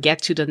can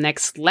get to the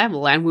next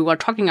level. And we were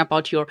talking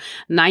about your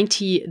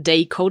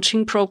 90-day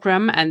coaching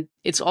program, and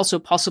it's also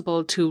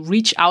possible to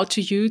reach out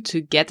to you to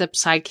get a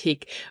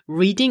psychic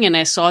reading. And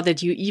I saw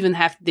that you even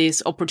have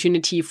this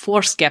opportunity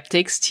for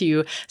skeptics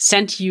to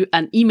send you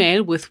an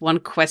email with one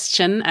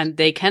question, and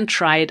they can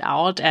try it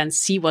out and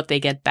see what they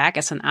get back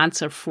as an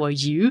answer for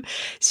you.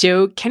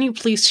 So can you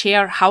please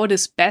share how it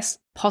is best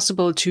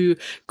possible to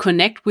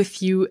connect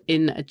with you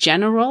in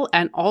general,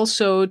 and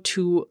also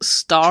to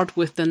start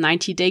with the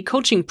 90-day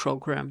coaching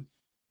program?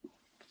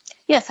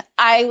 Yes,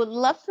 I would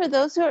love for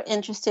those who are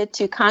interested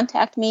to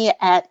contact me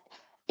at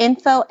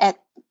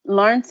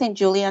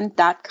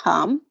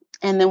info@laurenstjulian.com.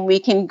 And then we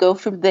can go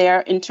from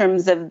there in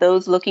terms of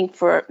those looking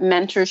for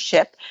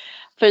mentorship.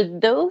 For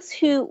those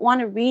who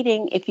want a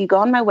reading, if you go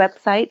on my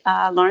website,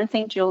 Lauren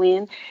St.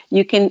 Julian,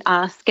 you can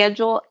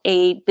schedule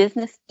a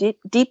business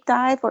deep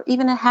dive or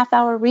even a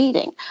half-hour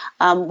reading,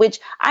 which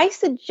I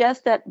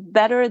suggest that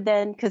better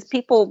than, because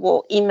people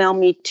will email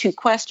me 2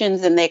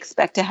 questions and they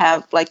expect to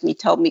have me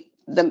tell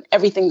them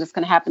everything that's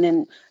going to happen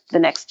in the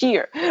next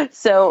year.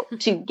 So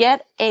to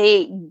get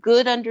a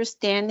good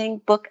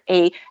understanding, book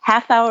a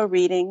half-hour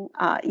reading.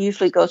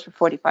 Usually goes for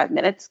 45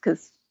 minutes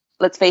because,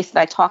 let's face it,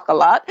 I talk a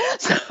lot.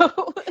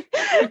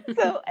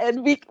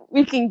 And we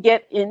can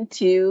get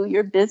into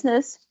your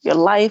business, your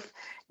life,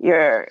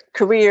 your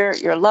career,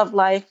 your love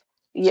life.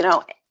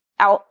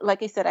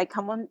 Like I said, I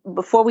come on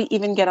before we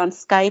even get on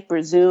Skype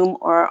or Zoom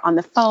or on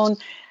the phone.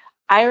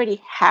 I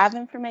already have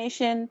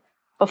information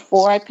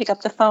before I pick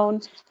up the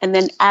phone. And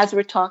then as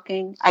we're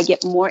talking, I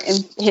get more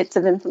hits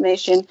of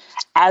information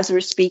as we're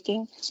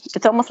speaking.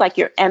 It's almost like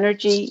your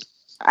energy.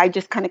 I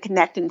just kind of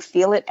connect and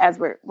feel it as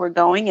we're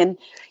going. And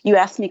you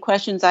ask me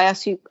questions, I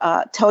ask you,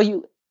 tell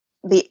you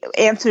the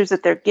answers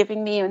that they're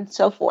giving me and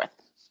so forth.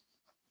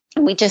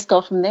 And we just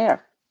go from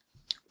there.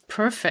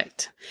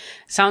 Perfect.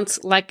 Sounds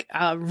like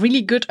a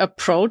really good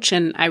approach.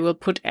 And I will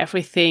put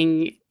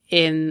everything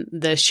in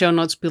the show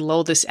notes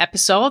below this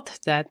episode,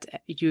 that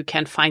you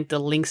can find the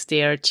links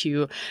there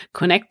to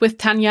connect with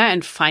Tanya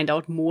and find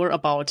out more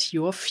about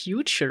your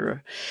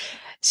future.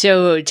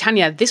 So,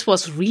 Tanya, this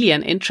was really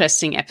an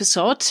interesting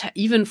episode,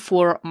 even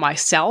for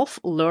myself,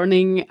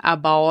 learning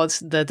about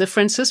the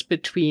differences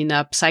between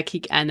a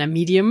psychic and a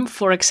medium,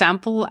 for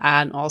example,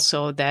 and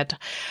also that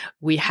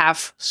we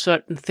have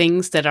certain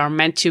things that are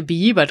meant to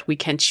be, but we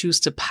can choose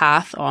the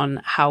path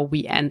on how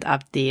we end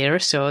up there.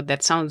 So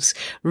that sounds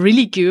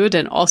really good,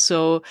 and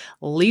also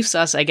leaves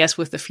us, I guess,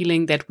 with the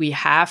feeling that we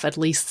have at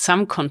least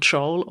some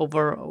control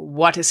over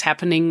what is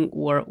happening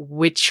or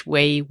which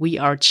way we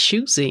are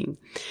choosing.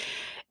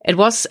 It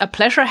was a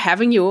pleasure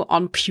having you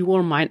on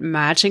Pure Mind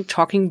Magic,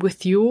 talking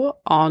with you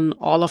on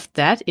all of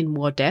that in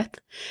more depth.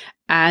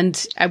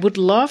 And I would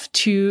love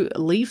to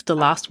leave the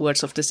last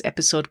words of this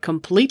episode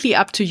completely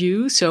up to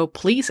you. So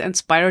please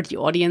inspire the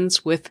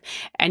audience with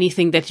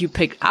anything that you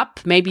pick up,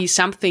 maybe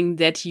something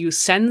that you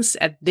sense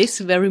at this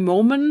very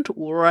moment,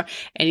 or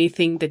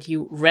anything that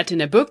you read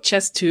in a book,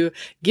 just to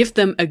give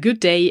them a good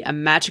day, a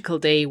magical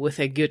day with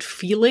a good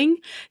feeling.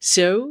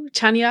 So,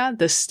 Tanya,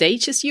 the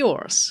stage is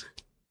yours.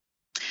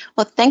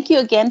 Well, thank you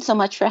again so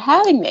much for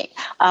having me.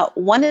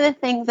 One of the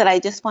things that I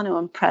just want to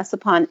impress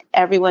upon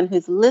everyone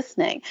who's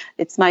listening,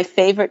 it's my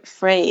favorite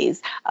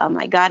phrase.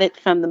 I got it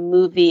from the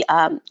movie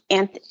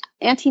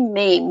Auntie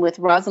Mame with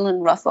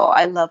Rosalind Russell.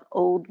 I love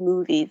old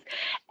movies.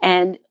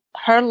 And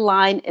her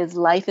line is,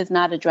 "Life is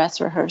not a dress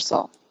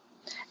rehearsal."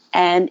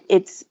 And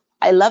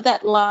I love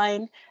that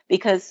line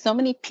because so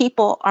many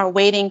people are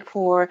waiting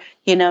for,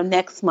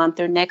 next month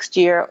or next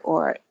year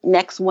or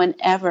next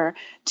whenever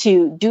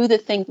to do the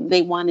thing that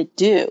they want to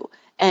do.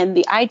 And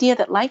the idea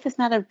that life is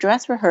not a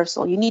dress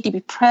rehearsal. You need to be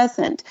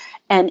present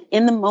and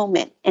in the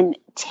moment and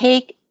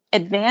take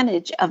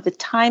advantage of the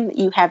time that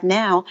you have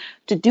now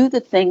to do the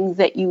things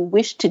that you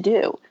wish to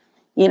do.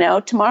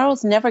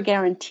 Tomorrow's never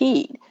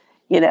guaranteed.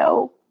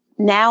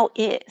 Now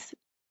is.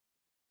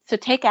 So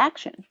take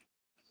action.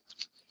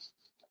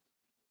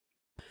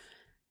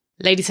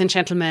 Ladies and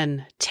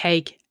gentlemen,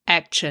 take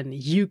action.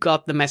 You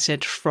got the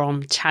message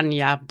from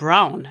Tanya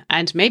Brown.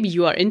 And maybe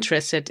you are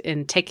interested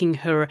in taking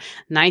her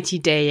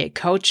 90-day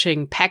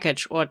coaching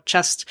package, or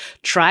just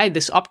try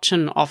this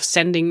option of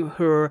sending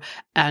her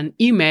an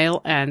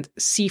email and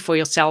see for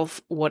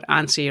yourself what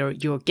answer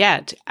you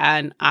get.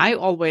 And I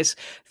always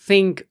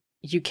think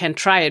you can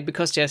try it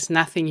because there's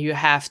nothing you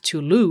have to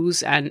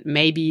lose, and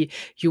maybe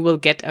you will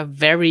get a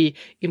very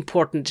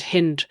important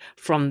hint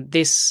from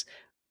this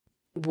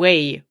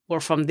way or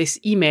from this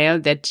email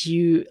that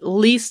you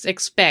least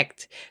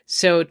expect.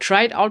 So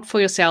try it out for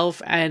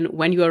yourself. And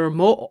when you are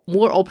more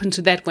open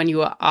to that, when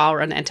you are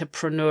an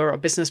entrepreneur or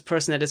business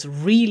person that is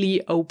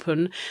really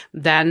open,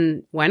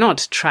 then why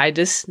not try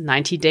this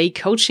 90-day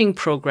coaching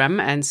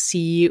program and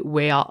see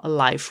where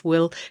life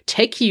will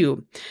take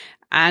you.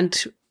 And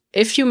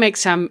if you make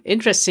some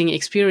interesting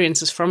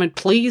experiences from it,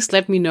 please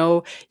let me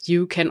know.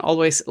 You can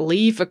always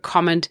leave a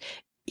comment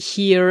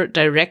here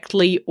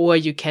directly, or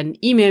you can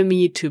email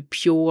me to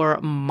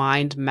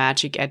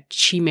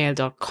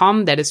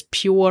puremindmagic@gmail.com. That is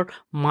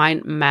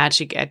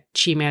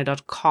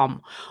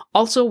puremindmagic@gmail.com.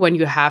 Also, when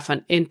you have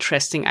an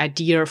interesting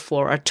idea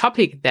for a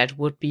topic that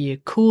would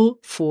be cool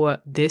for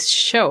this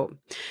show.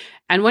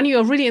 And when you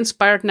are really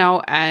inspired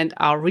now and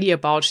are really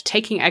about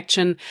taking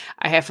action,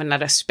 I have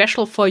another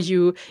special for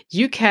you.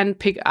 You can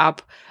pick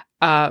up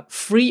a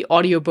free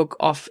audiobook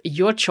of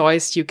your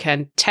choice. You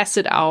can test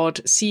it out,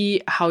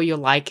 see how you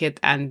like it,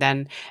 and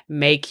then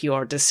make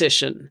your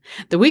decision.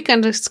 The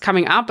weekend is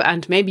coming up,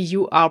 and maybe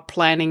you are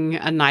planning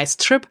a nice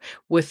trip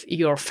with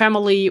your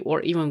family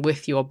or even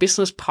with your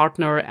business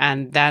partner,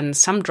 and then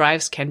some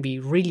drives can be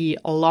really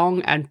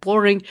long and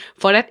boring.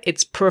 For that,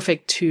 it's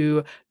perfect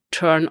to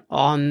turn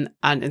on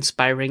an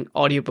inspiring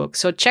audiobook.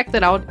 So check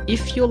that out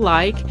if you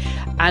like.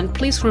 And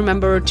please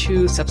remember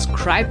to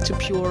subscribe to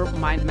Pure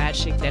Mind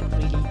Magic. That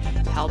really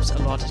helps a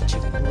lot to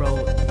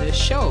grow the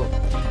show.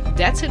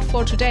 That's it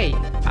for today.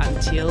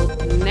 Until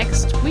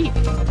next week,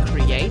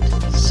 create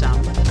some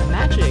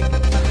magic.